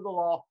precepts of the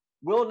law,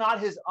 will not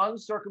his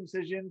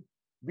uncircumcision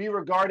be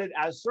regarded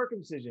as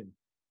circumcision?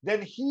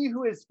 Then he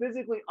who is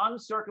physically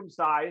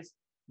uncircumcised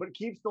but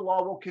keeps the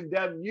law will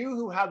condemn you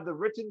who have the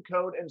written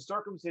code and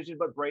circumcision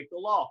but break the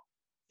law.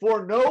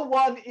 For no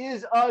one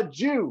is a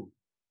Jew.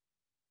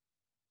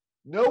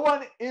 No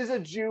one is a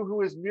Jew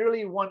who is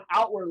merely one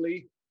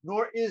outwardly,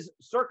 nor is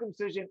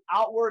circumcision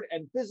outward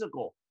and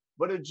physical.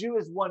 But a Jew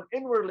is one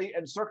inwardly,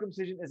 and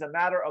circumcision is a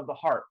matter of the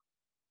heart,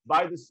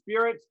 by the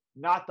Spirit,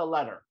 not the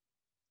letter.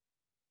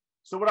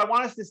 So what I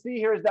want us to see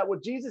here is that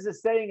what Jesus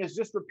is saying is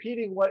just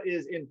repeating what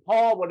is in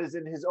Paul, what is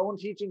in his own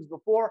teachings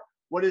before,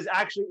 what is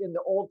actually in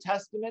the Old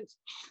Testament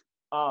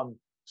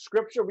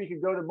scripture. We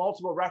could go to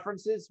multiple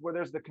references where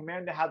there's the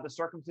command to have the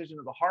circumcision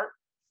of the heart.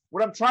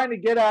 What I'm trying to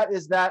get at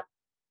is that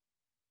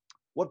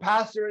what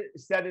Pastor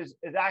said is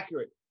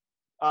accurate.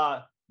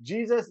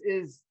 Jesus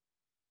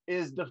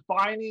is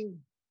defining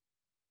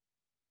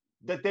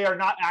that they are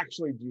not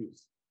actually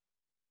Jews.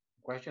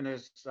 Question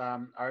is,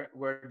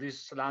 were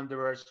these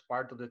slanderers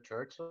part of the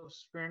church of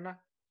Smyrna?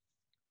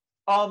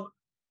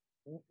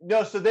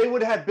 No, so they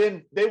would have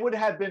been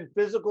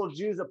physical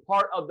Jews, a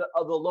part of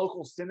the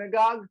local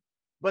synagogue,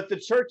 but the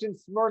church in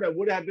Smyrna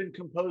would have been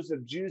composed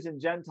of Jews and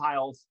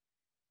Gentiles.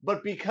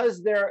 But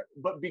because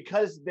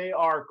they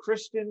are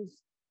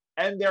Christians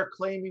and they're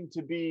claiming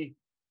to be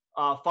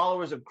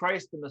followers of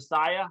Christ the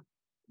Messiah,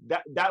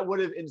 that would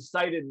have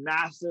incited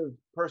massive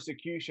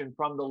persecution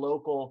from the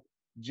local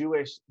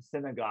Jewish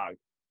synagogue,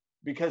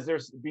 because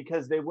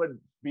they would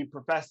be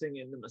professing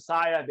in the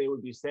Messiah. They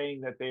would be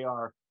saying that they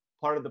are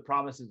part of the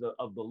promises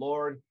of the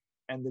Lord,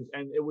 and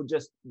it would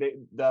just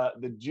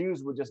the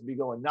Jews would just be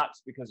going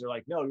nuts, because they're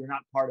like, no, you're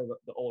not part of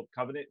the old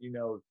covenant.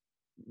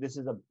 This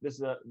is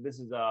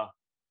a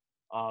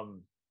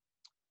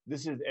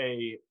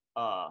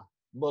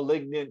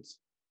malignant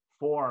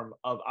form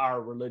of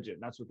our religion.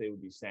 That's what they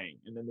would be saying,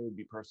 and then they would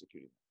be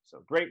persecuting them. So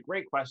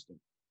great question.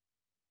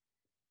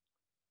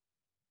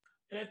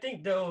 And I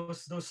think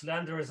those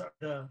slanderers are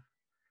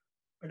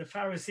the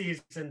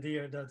Pharisees and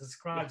the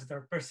scribes that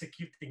are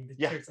persecuting the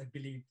church, I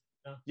believe.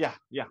 Yeah.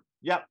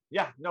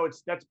 No,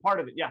 that's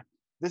part of it. Yeah,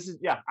 this is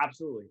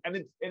absolutely,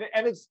 and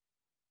it's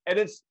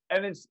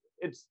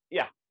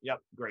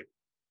great.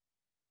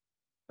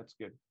 That's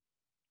good.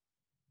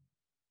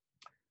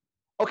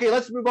 Okay,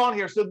 let's move on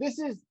here. So this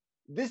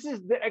this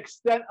is the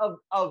extent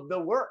of the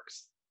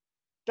works.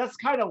 That's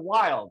kind of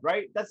wild,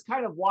 right? That's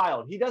kind of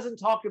wild. He doesn't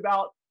talk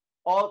about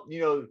all,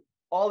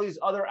 all these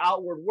other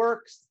outward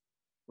works,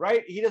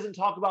 right? He doesn't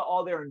talk about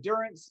all their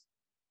endurance.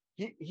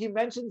 He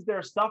mentions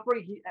their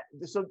suffering.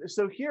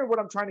 So here what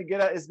I'm trying to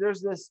get at is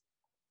there's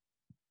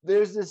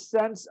this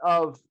sense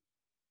of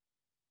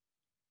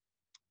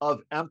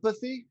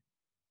empathy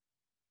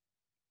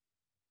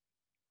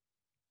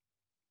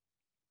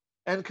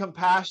and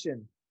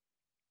compassion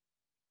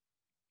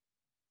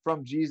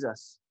from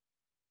Jesus.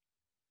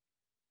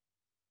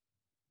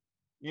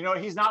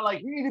 He's not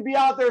like, you need to be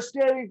out there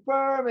standing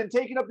firm and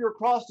taking up your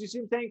cross. Do you see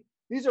him saying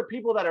these are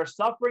people that are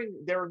suffering,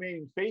 they're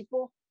remaining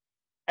faithful,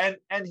 and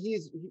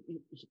he's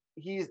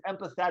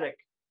empathetic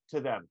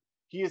to them.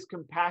 He is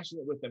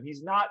compassionate with them.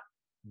 He's not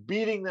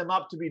beating them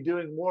up to be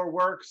doing more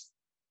works,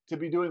 to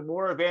be doing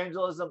more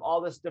evangelism, all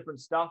this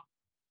different stuff.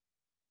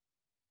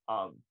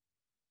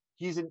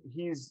 He's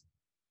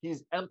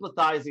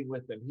empathizing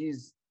with them.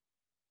 He's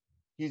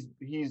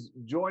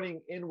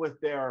joining in with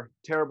their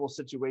terrible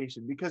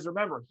situation, because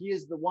remember, he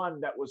is the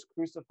one that was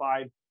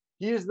crucified.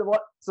 He is the one.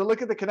 So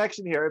look at the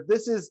connection here.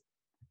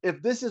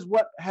 If this is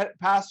what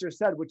Pastor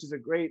said, which is a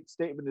great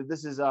statement, that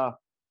this is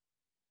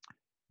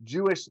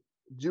Jewish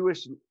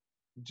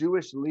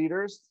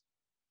leaders,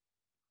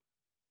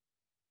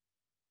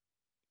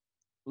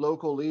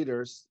 local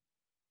leaders,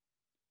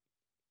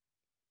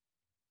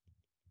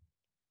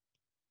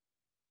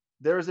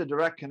 there is a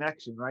direct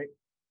connection, right?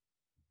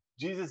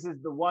 Jesus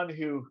is the one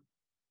who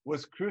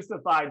was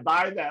crucified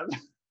by them.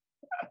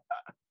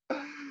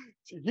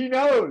 He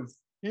knows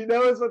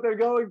what they're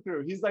going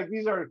through. He's like,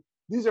 these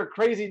are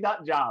crazy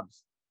nut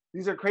jobs.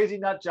 These are crazy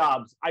nut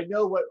jobs. I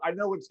know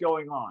what's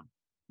going on.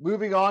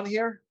 Moving on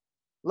here,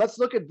 let's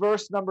look at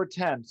verse number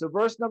 10. So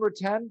verse number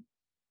 10,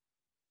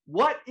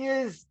 what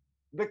is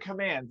the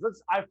commands?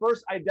 I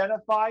first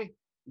identify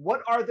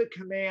what are the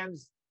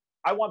commands.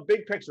 I want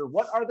big picture.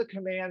 What are the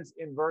commands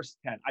in verse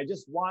 10? I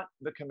just want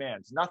the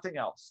commands, nothing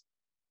else.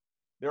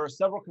 There are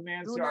several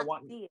commands here. I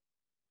want.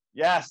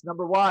 Yes,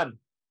 number 1.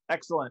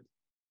 Excellent.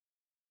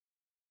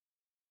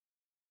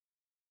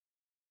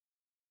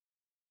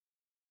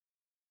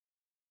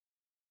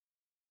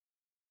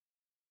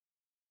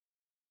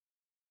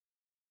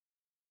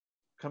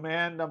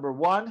 Command number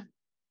 1,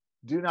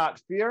 do not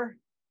fear.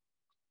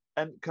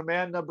 And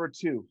command number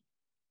 2,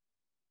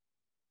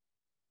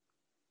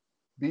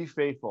 be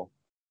faithful.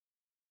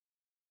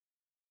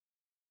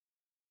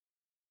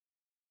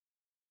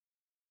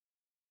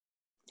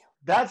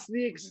 That's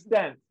the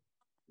extent.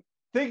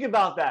 Think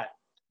about that.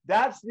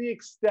 That's the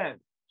extent.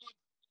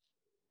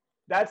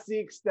 That's the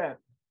extent.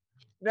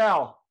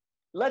 Now,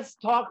 let's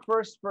talk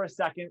first for a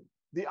second.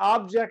 The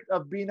object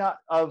of do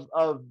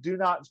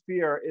not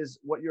fear is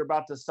what you're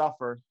about to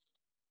suffer.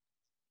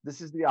 This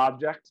is the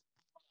object.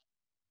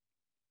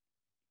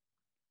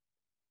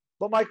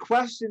 But my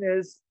question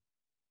is,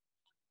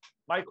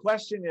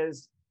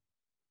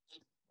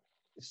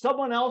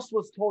 someone else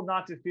was told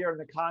not to fear in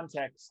the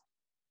context,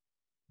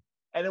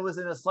 and it was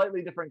in a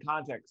slightly different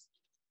context.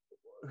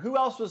 Who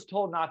else was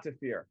told not to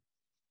fear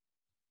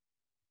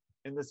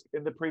in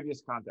the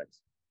previous context?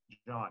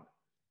 John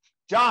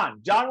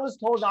was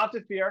told not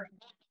to fear.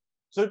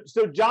 So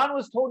John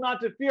was told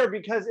not to fear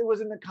because it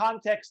was in the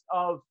context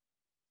of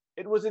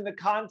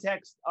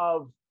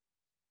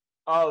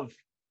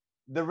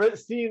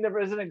seeing the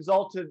risen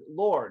exalted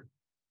Lord.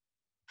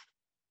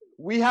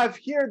 We have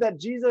here that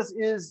Jesus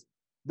is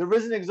the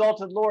risen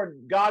exalted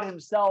Lord, God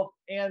himself,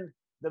 and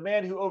the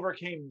man who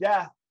overcame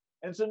death.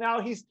 And so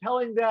now he's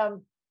telling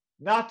them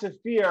not to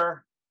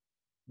fear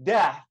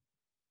death.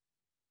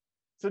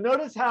 So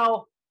notice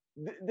how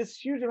this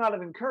huge amount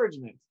of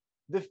encouragement.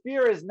 The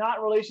fear is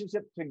not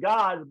relationship to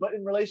God, but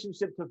in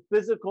relationship to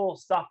physical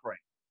suffering.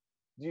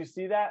 Do you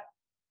see that?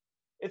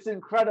 It's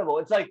incredible.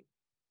 It's like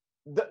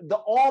the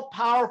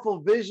all-powerful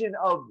vision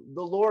of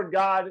the Lord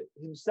God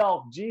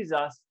himself,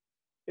 Jesus,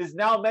 is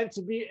now meant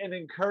to be an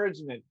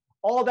encouragement.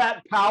 All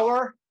that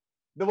power,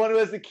 the one who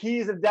has the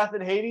keys of death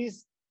and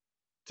Hades,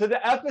 to the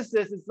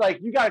Ephesus, it's like,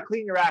 you got to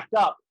clean your act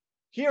up.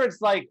 Here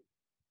it's like,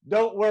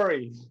 don't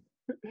worry.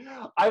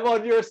 I'm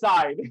on your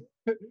side.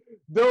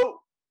 Don't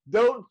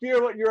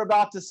fear what you're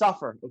about to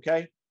suffer,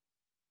 okay?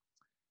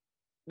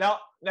 Now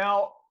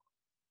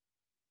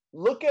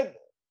look at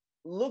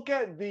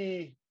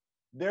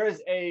there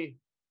is a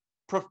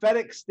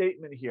prophetic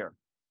statement here.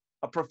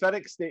 A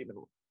prophetic statement.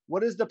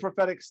 What is the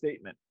prophetic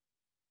statement?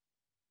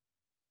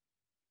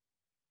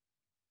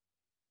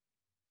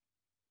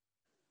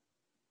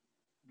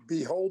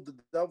 Behold, the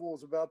devil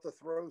is about to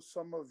throw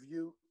some of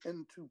you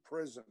into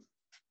prison,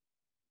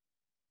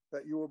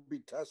 that you will be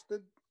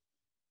tested.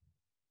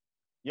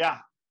 Yeah.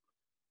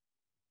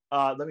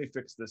 Let me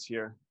fix this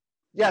here.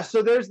 Yeah,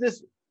 so there's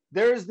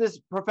this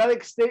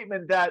prophetic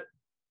statement that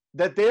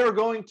they are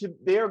going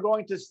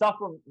to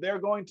suffer. They're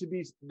going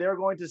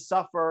to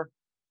suffer.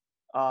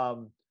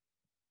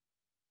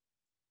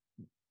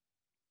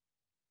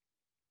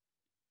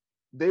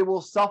 They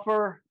will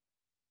suffer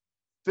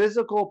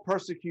physical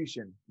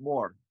persecution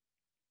more.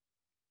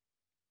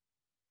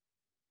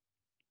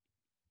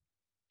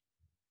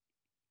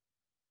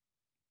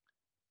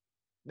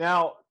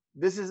 Now,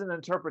 this is an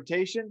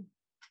interpretation.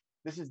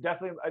 This is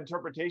definitely an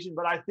interpretation,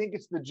 but I think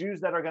it's the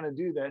Jews that are going to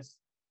do this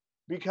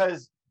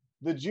because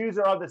the Jews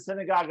are of the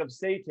synagogue of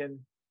Satan,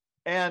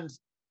 and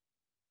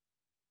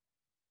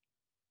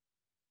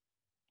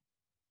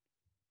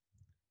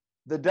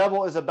the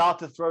devil is about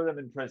to throw them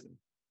in prison.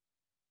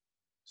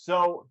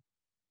 So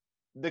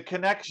the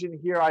connection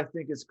here, I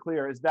think, is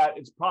clear, is that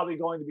it's probably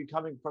going to be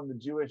coming from the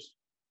Jewish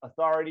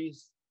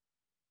authorities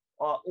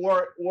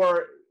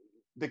or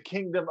the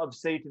kingdom of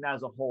Satan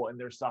as a whole and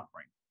their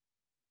suffering,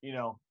 you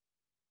know.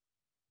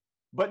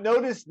 But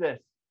notice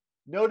this.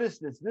 Notice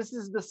this. This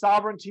is the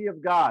sovereignty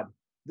of God.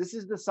 This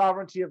is the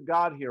sovereignty of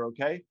God here,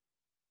 okay?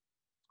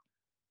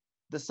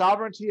 The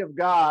sovereignty of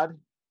God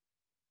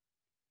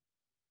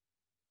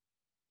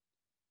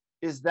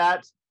is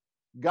that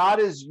God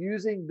is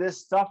using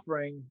this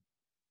suffering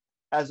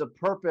as a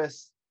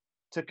purpose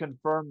to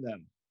confirm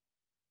them.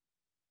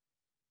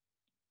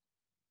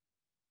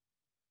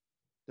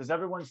 Does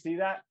everyone see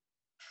that?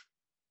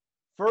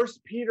 1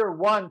 Peter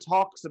 1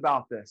 talks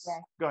about this. Yeah.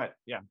 Go ahead.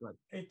 Yeah, go ahead.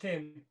 Hey,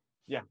 Tim.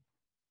 Yeah.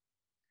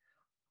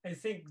 I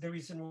think the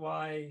reason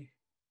why,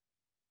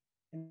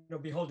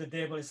 behold, the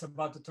devil is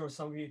about to throw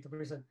some of you into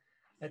prison.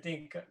 I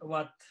think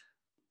what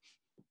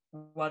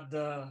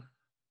the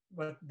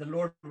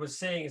Lord was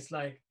saying is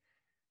like,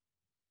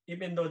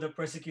 even though the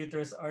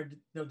persecutors are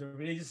the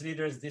religious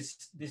leaders,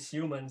 these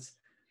humans,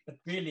 but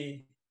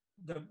really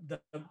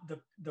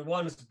the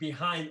ones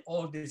behind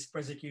all these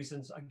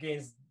persecutions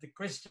against the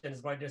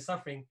Christians while they're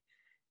suffering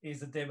is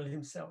the devil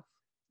himself.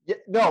 Yeah,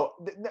 no,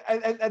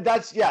 and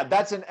that's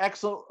an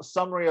excellent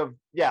summary of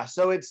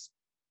so it's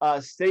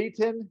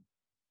Satan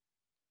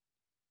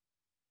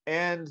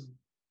and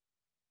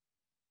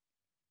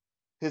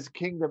his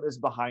kingdom is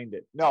behind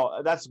it.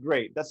 No, that's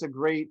great. That's a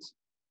great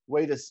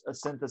way to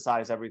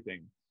synthesize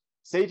everything.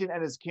 Satan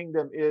and his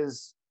kingdom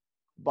is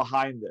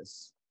behind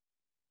this.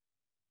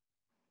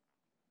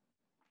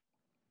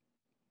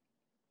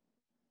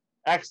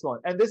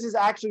 Excellent. And this is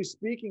actually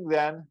speaking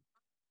then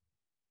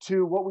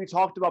to what we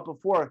talked about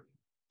before.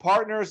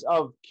 Partners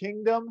of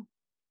kingdom,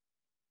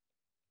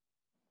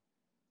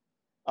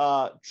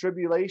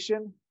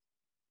 tribulation,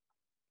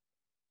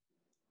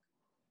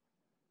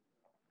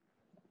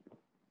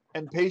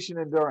 and patient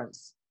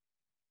endurance.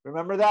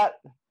 Remember that?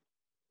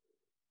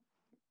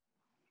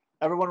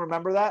 Everyone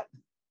remember that?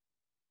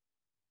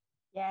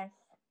 Yes.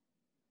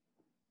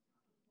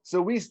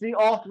 So we see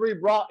all three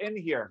brought in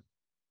here.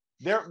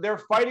 They're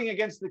fighting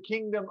against the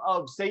kingdom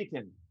of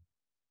Satan.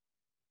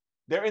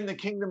 They're in the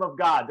kingdom of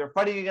God. They're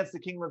fighting against the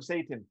kingdom of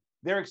Satan.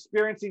 They're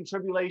experiencing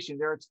tribulation.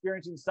 They're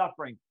experiencing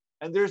suffering.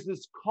 And there's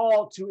this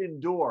call to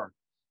endure.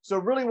 So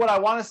really what I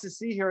want us to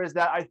see here is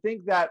that I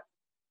think that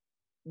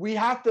we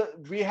have to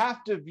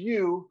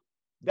view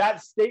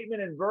that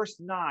statement in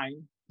verse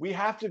 9. We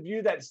have to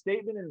view that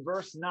statement in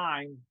verse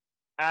 9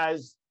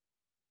 as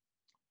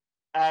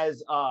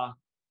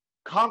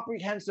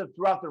comprehensive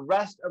throughout the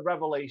rest of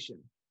Revelation.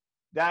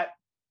 That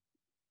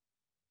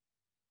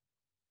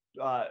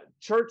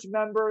church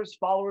members,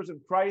 followers of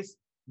Christ,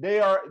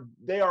 they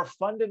are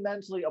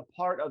fundamentally a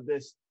part of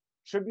this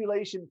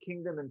tribulation,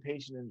 kingdom, and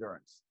patient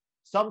endurance.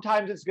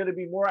 Sometimes it's going to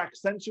be more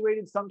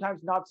accentuated,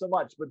 sometimes not so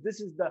much. But this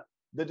is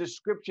the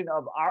description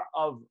of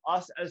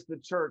us as the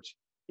church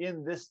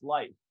in this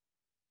life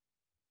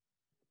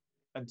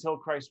until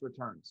Christ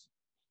returns.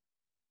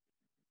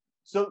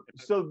 So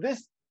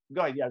this.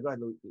 Go ahead. Yeah, go ahead,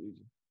 Luigi.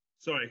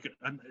 Sorry,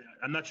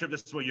 I'm not sure if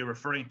this is what you're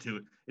referring to.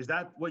 Is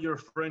that what you're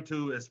referring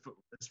to as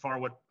far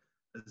what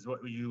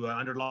you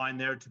underline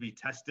there, to be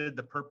tested,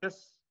 the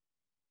purpose?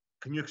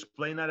 Can you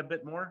explain that a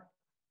bit more?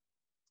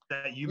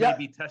 That you may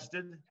be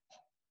tested?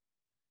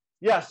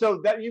 Yeah, so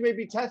that you may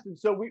be tested.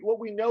 So what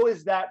we know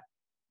is that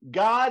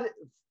God,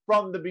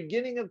 from the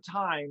beginning of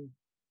time,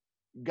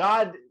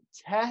 God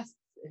tests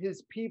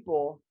his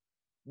people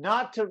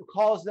not to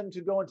cause them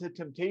to go into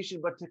temptation,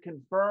 but to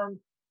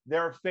confirm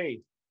their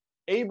faith.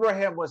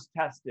 Abraham was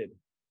tested.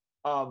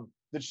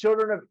 The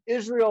children of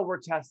Israel were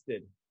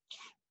tested.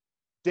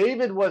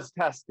 David was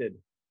tested.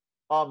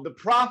 The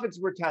prophets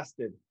were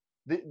tested.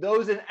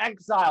 Those in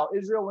exile,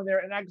 Israel when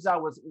they're in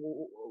exile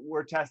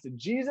were tested.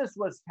 Jesus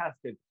was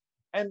tested.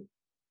 And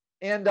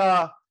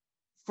 1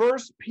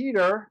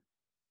 Peter,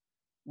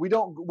 we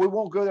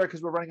won't go there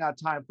because we're running out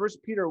of time. 1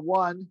 Peter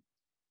 1,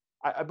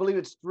 I believe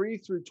it's 3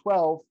 through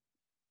 12.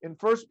 In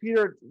 1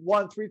 Peter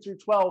 1, 3 through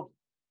 12,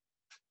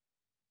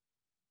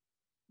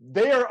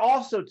 they are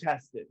also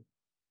tested.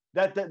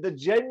 That the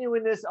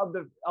genuineness of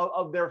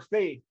their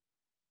faith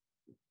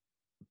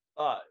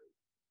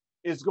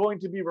is going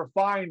to be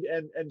refined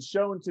and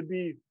shown to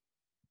be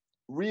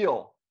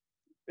real.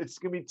 It's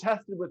going to be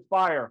tested with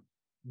fire.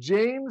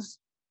 James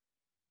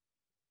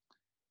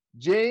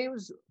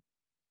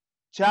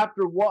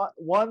chapter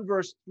 1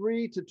 verse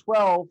 3 to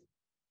 12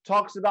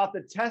 talks about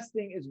the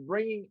testing is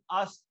bringing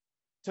us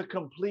to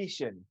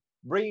completion,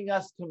 bringing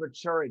us to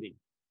maturity.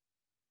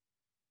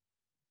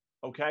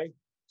 Okay?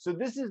 So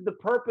this is the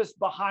purpose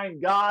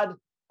behind God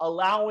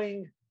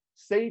allowing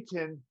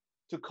Satan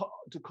to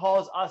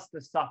cause us to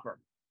suffer.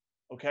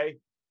 Okay?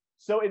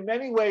 So in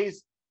many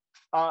ways,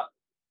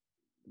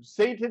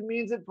 Satan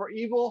means it for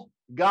evil,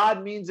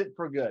 God means it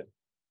for good.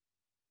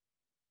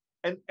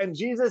 And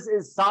Jesus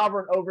is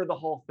sovereign over the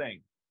whole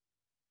thing.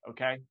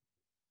 Okay?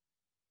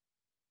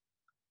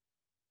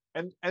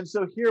 And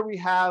so here we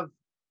have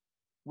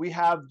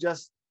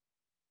just,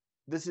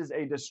 this is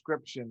a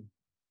description.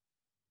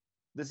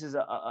 This is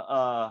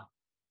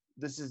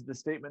this is the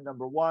statement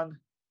number 1,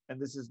 and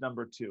this is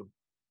number 2.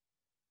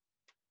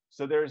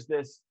 So there's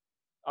this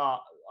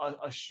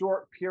a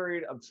short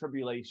period of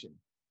tribulation.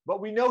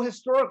 But we know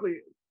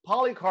historically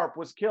Polycarp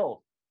was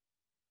killed.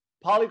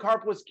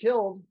 Polycarp was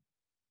killed,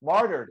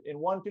 martyred in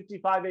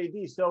 155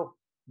 AD. So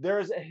there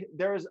is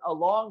a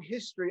long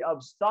history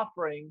of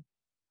suffering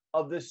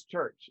of this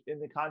church in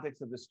the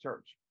context of this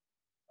church.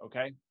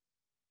 Okay?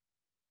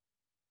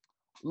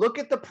 Look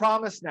at the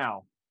promise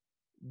now.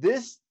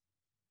 This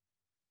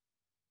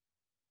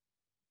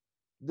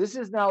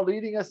is now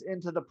leading us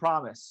into the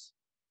promise.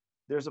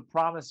 There's a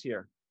promise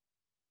here.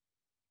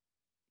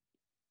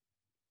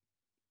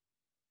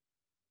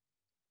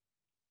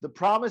 The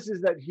promise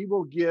is that he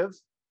will give,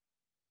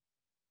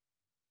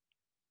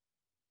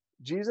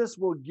 Jesus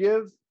will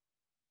give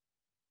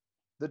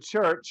the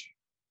church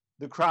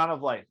the crown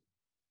of life.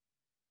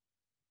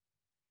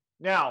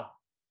 Now,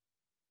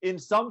 in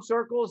some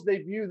circles, they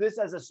view this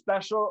as a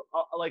special,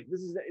 like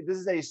this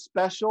is a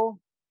special,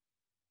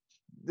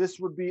 this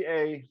would be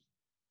a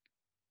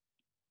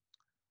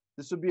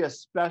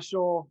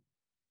special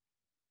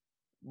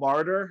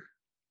martyr.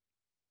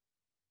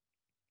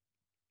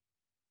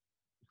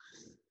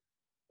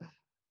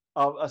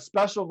 A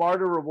special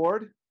martyr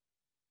reward.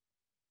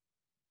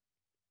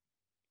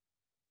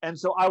 And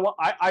so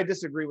I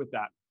disagree with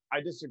that.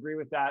 I disagree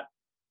with that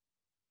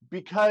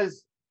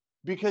because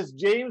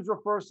James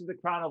refers to the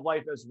crown of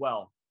life as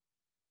well.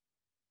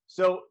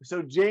 So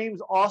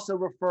James also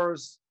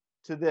refers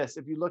to this.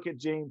 If you look at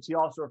James, he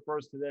also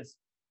refers to this.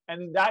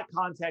 And in that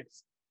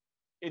context,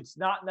 it's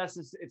not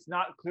necessary. It's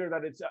not clear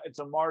that it's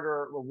a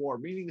martyr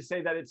reward, meaning to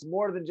say that it's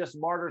more than just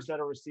martyrs that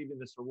are receiving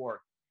this reward.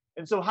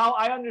 And so how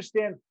I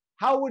understand,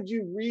 how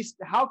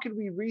could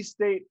we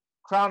restate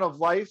crown of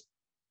life?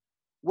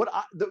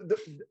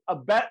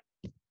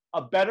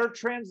 A better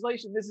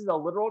translation. This is a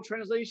literal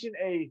translation.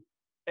 A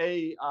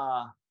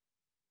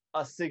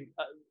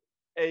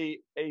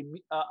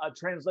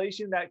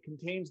translation that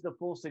contains the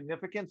full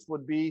significance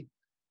would be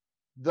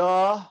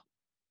the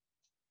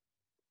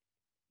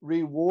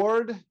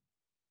reward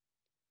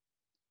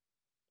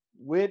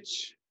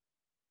which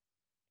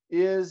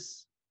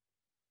is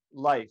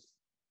life.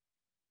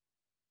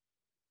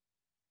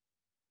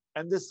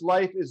 And this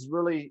life is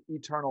really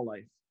eternal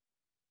life.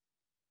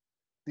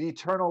 The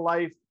eternal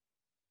life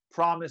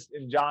promised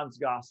in John's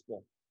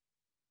gospel.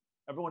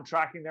 Everyone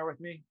tracking there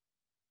with me?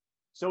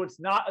 So it's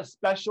not a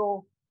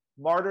special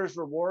martyr's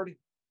reward.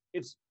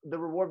 It's the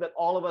reward that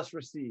all of us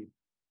receive.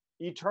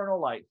 Eternal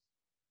life.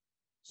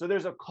 So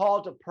there's a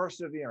call to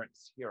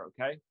perseverance here,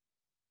 okay?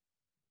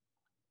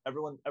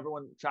 Everyone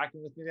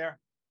tracking with me there?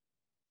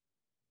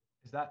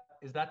 Is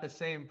that the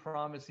same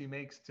promise he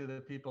makes to the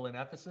people in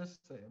Ephesus,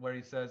 where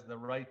he says the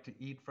right to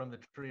eat from the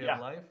tree of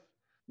life?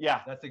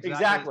 Yeah, that's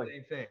exactly the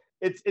same thing.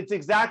 It's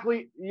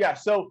exactly, yeah.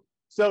 So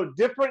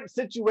different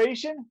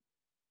situation,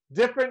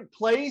 different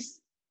place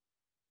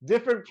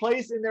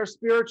in their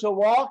spiritual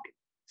walk,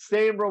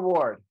 same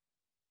reward.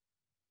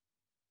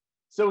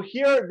 So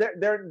here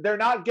they're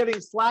not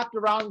getting slapped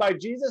around by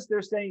Jesus.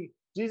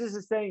 Jesus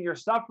is saying you're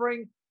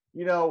suffering,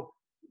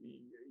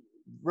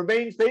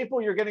 remain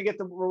faithful, you're going to get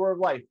the reward of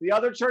life. The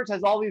other church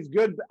has all these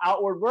good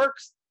outward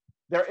works.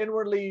 They're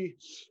inwardly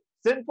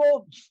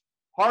sinful,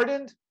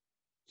 hardened,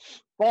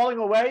 falling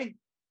away.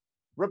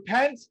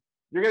 Repent,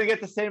 you're going to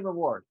get the same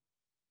reward.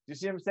 Do you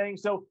see what I'm saying?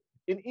 So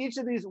in each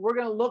of these, we're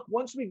going to look,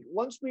 once we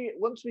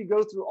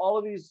go through all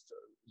of these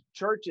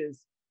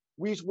churches,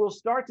 we will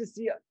start to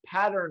see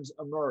patterns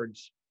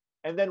emerge.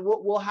 And then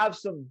we'll have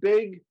some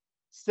big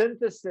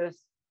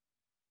synthesis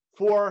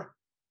for.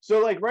 So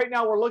like right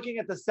now we're looking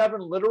at the 7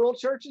 literal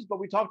churches, but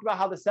we talked about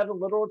how the 7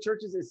 literal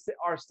churches is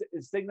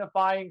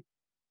signifying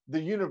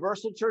the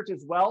universal church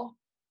as well.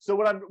 So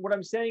what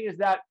I'm saying is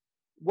that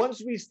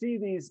once we see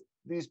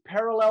these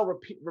parallel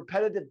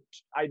repetitive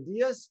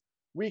ideas,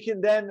 we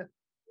can then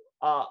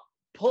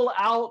pull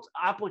out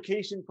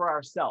application for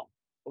ourselves,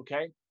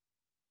 okay?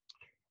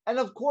 And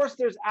of course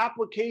there's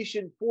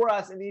application for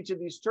us in each of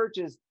these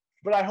churches,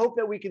 but I hope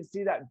that we can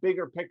see that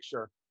bigger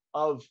picture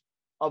of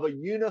a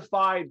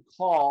unified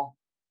call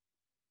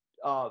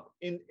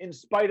in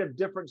spite of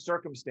different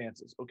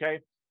circumstances, okay?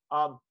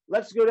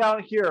 Let's go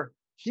down here.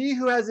 He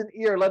who has an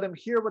ear, let him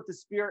hear what the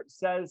Spirit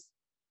says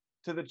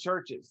to the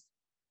churches.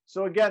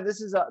 So again, this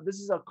is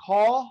a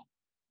call.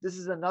 This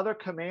is another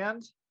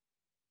command.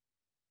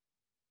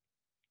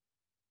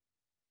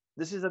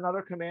 This is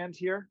another command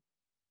here.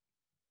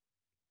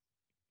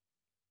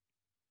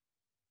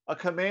 A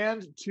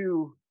command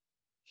to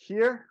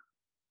hear.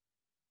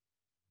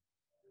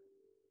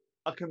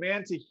 A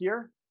command to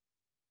hear.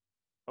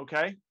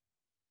 Okay.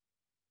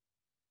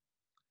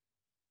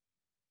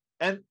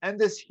 And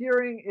this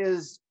hearing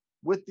is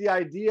with the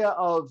idea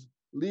of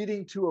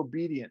leading to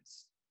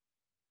obedience.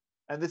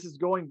 And this is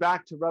going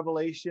back to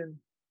Revelation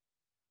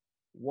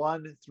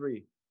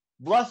 1:3.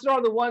 Blessed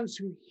are the ones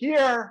who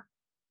hear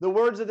the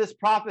words of this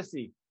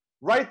prophecy.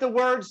 Write the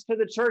words to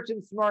the church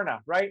in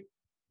Smyrna, right?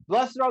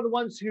 Blessed are the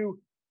ones who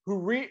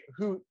read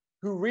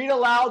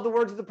aloud the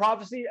words of the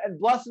prophecy, and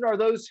blessed are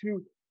those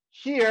who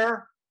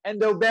hear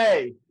and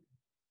obey.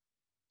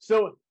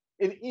 So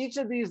in each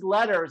of these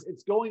letters,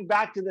 it's going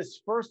back to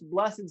this first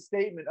blessed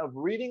statement of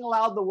reading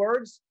aloud the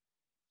words,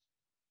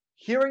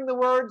 hearing the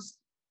words,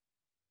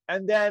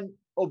 and then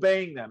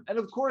obeying them. And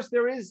of course,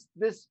 there is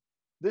this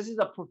is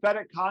a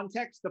prophetic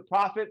context. The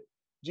prophet,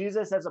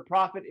 Jesus as a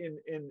prophet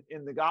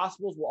in the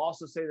Gospels will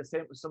also say the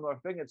same similar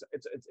thing.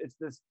 It's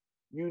this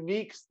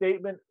unique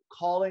statement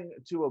calling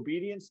to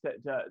obedience,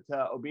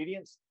 to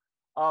obedience.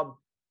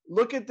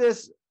 Look at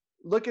this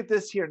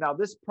here. Now,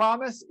 this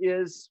promise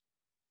is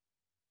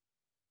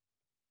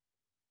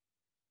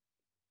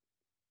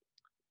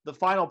the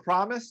final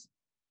promise,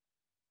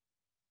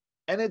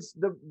 and it's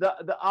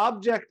the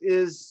object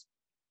is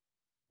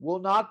will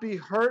not be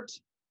hurt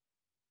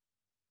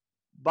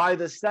by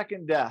the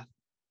second death.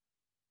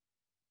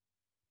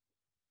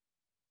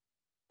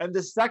 And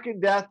the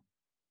second death,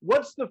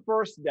 what's the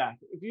first death?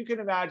 If you can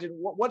imagine,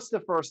 what's the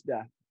first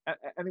death?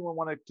 Anyone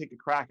want to take a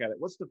crack at it?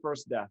 What's the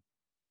first death?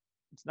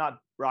 It's not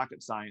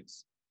rocket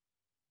science.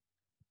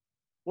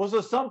 Well,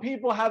 so some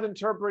people have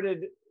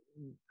interpreted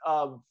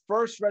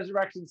first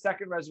resurrection,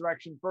 second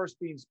resurrection, first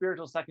being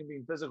spiritual, second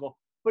being physical.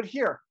 But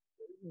here,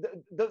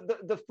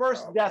 the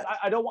first death,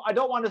 I don't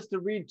want us to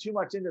read too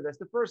much into this.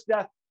 The first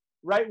death,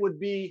 right, would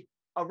be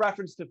a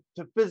reference to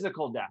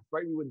physical death,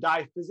 right? We would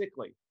die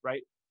physically,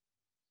 right?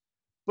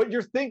 But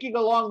you're thinking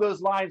along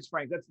those lines,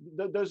 Frank.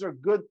 Those are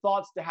good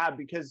thoughts to have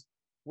because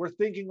we're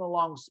thinking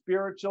along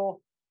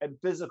spiritual and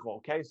physical.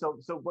 Okay, so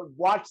but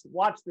watch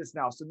this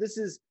now. So this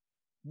is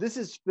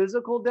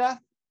physical death.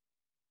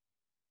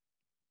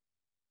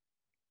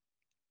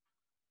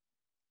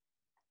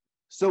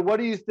 So what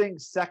do you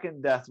think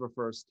second death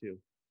refers to?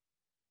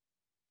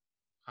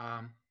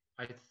 I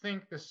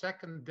think the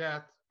second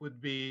death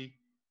would be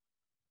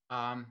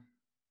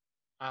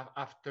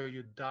after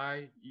you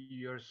die,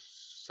 you're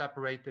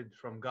separated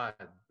from God.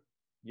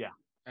 Yeah.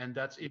 And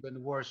that's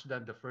even worse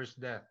than the first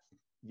death.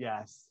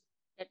 Yes.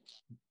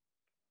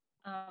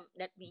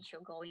 That means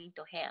you're going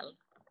to hell.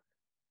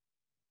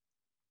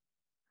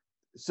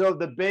 So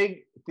the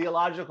big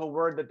theological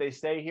word that they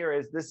say here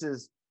is this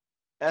is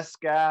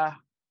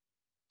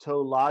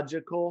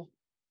eschatological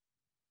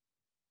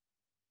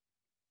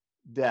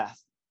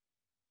death.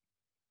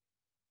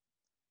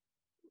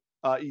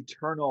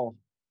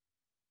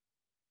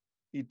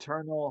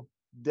 Eternal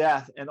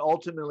death. And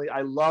ultimately,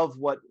 I love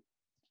what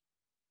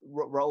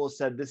Raul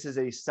said. This is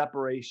a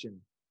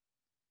separation,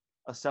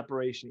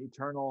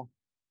 eternal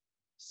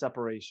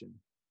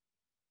separation.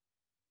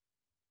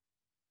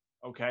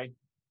 Okay,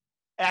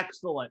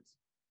 excellent.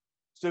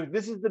 So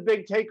this is the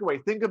big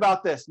takeaway. Think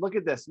about this. Look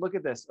at this.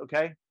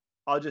 Okay,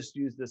 I'll just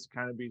use this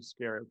kind of be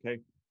scary. Okay,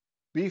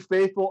 be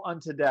faithful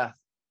unto death.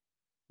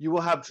 You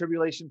will have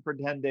tribulation for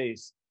 10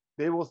 days.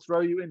 They will throw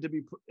you into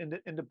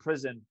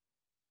prison.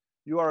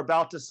 You are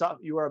about to suffer.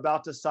 You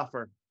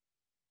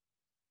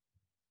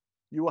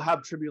will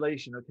have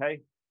tribulation.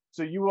 Okay,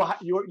 so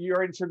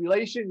you're in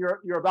tribulation.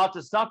 You're about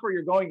to suffer.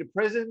 You're going to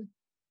prison.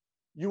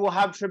 You will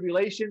have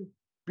tribulation.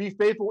 Be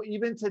faithful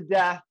even to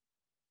death.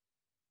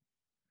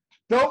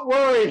 Don't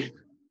worry.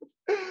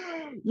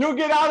 You'll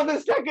get out of the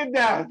second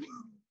death.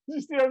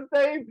 You see what I'm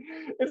saying?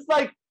 It's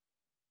like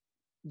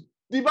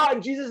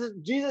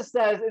Jesus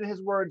says in his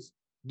words,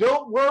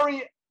 don't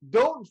worry,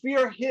 don't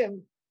fear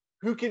him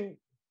who can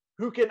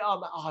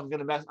I'm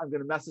gonna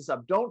mess this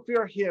up. Don't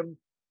fear him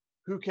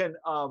who can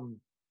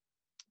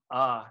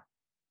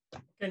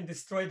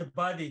destroy the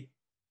body.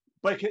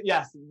 But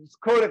yes,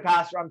 quote it,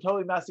 Pastor. I'm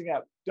totally messing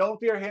up. Don't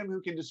fear him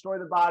who can destroy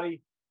the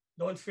body.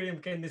 Don't fear him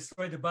who can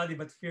destroy the body,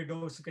 but fear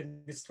those who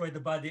can destroy the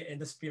body and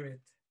the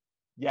spirit.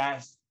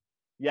 Yes.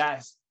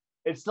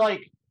 It's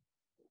like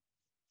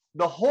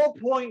the whole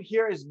point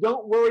here is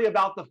don't worry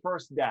about the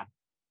first death.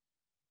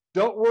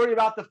 Don't worry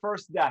about the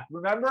first death.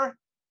 Remember?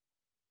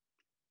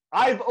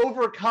 I've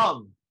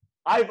overcome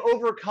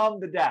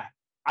the death.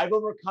 I've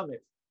overcome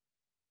it.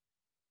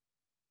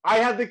 I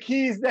have the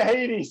keys to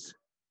Hades.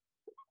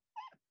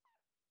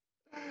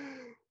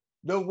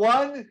 The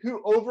one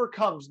who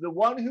overcomes, the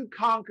one who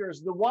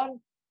conquers, the one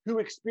who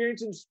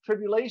experiences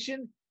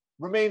tribulation,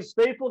 remains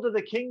faithful to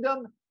the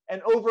kingdom,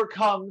 and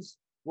overcomes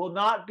will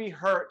not be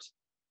hurt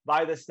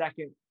by the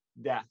second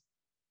death.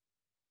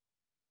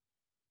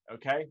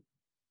 Okay?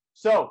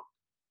 So,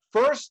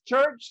 first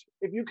church,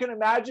 if you can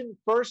imagine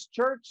first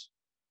church,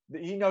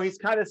 he's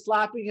kind of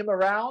slapping him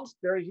around.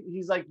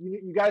 He's like,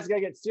 you guys got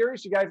to get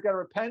serious. You guys got to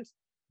repent.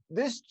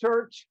 This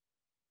church,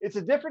 it's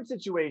a different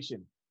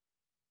situation.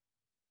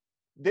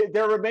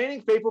 They're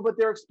remaining faithful, but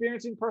they're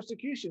experiencing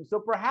persecution. So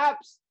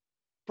perhaps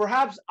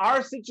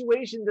our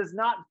situation does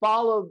not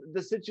follow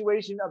the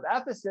situation of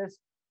Ephesus.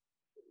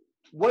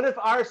 What if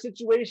our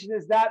situation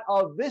is that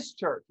of this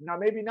church? Now,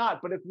 maybe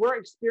not, but if we're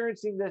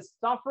experiencing this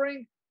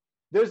suffering,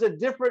 there's a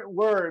different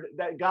word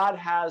that God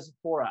has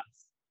for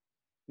us.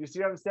 You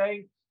see what I'm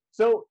saying?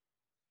 So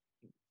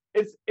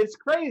it's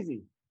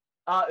crazy.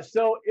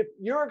 So if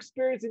you're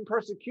experiencing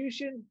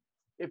persecution,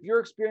 if you're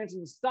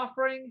experiencing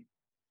suffering,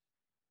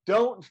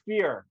 don't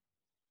fear.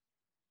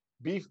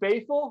 Be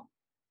faithful.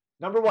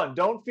 Number one,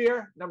 don't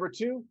fear. Number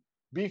two,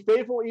 be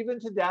faithful even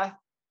to death.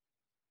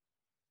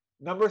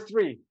 Number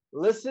three,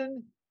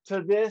 listen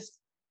to this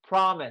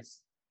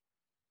promise.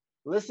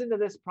 Listen to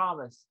this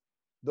promise.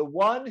 The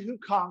one who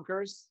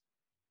conquers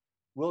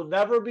will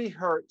never be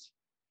hurt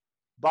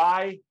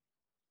by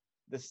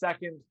the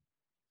second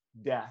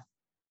death.